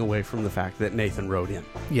taking away from the fact that Nathan wrote in.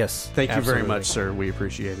 Yes. Thank you very absolutely. much, sir. We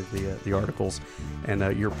appreciated the articles and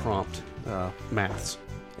your prompt maths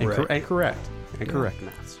and, Right. correct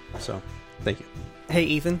maths. So, thank you. Hey,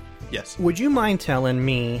 Ethan. Yes. Would you mind telling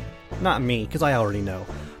me, not me, because I already know,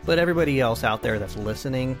 but everybody else out there that's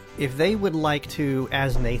listening, if they would like to,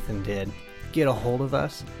 as Nathan did, get a hold of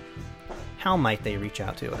us, how might they reach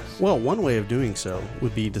out to us? Well, one way of doing so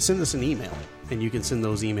would be to send us an email, and you can send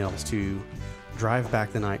those emails to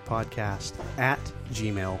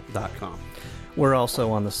drivebackthenightpodcast@gmail.com. We're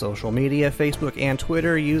also on the social media, Facebook and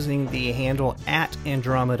Twitter, using the handle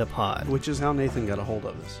 @AndromedaPod. Which is how Nathan got a hold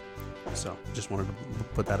of us. So, just wanted to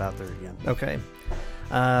put that out there again. Okay.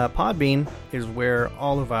 Podbean is where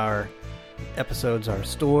all of our episodes are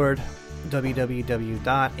stored.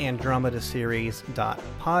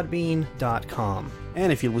 www.andromedaseries.podbean.com.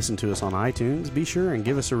 And if you listen to us on iTunes, be sure and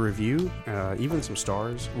give us a review, even some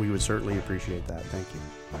stars. We would certainly appreciate that. Thank you.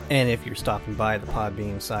 And if you're stopping by the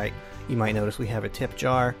Podbean site, you might notice we have a tip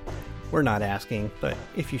jar. We're not asking, but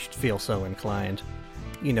if you feel so inclined,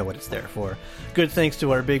 you know what it's there for. Good thanks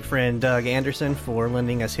to our big friend Doug Anderson for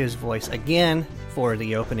lending us his voice again for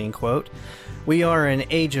the opening quote. We are an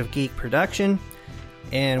Age of Geek production,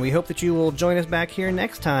 and we hope that you will join us back here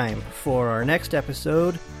next time for our next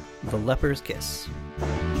episode, The Leper's Kiss.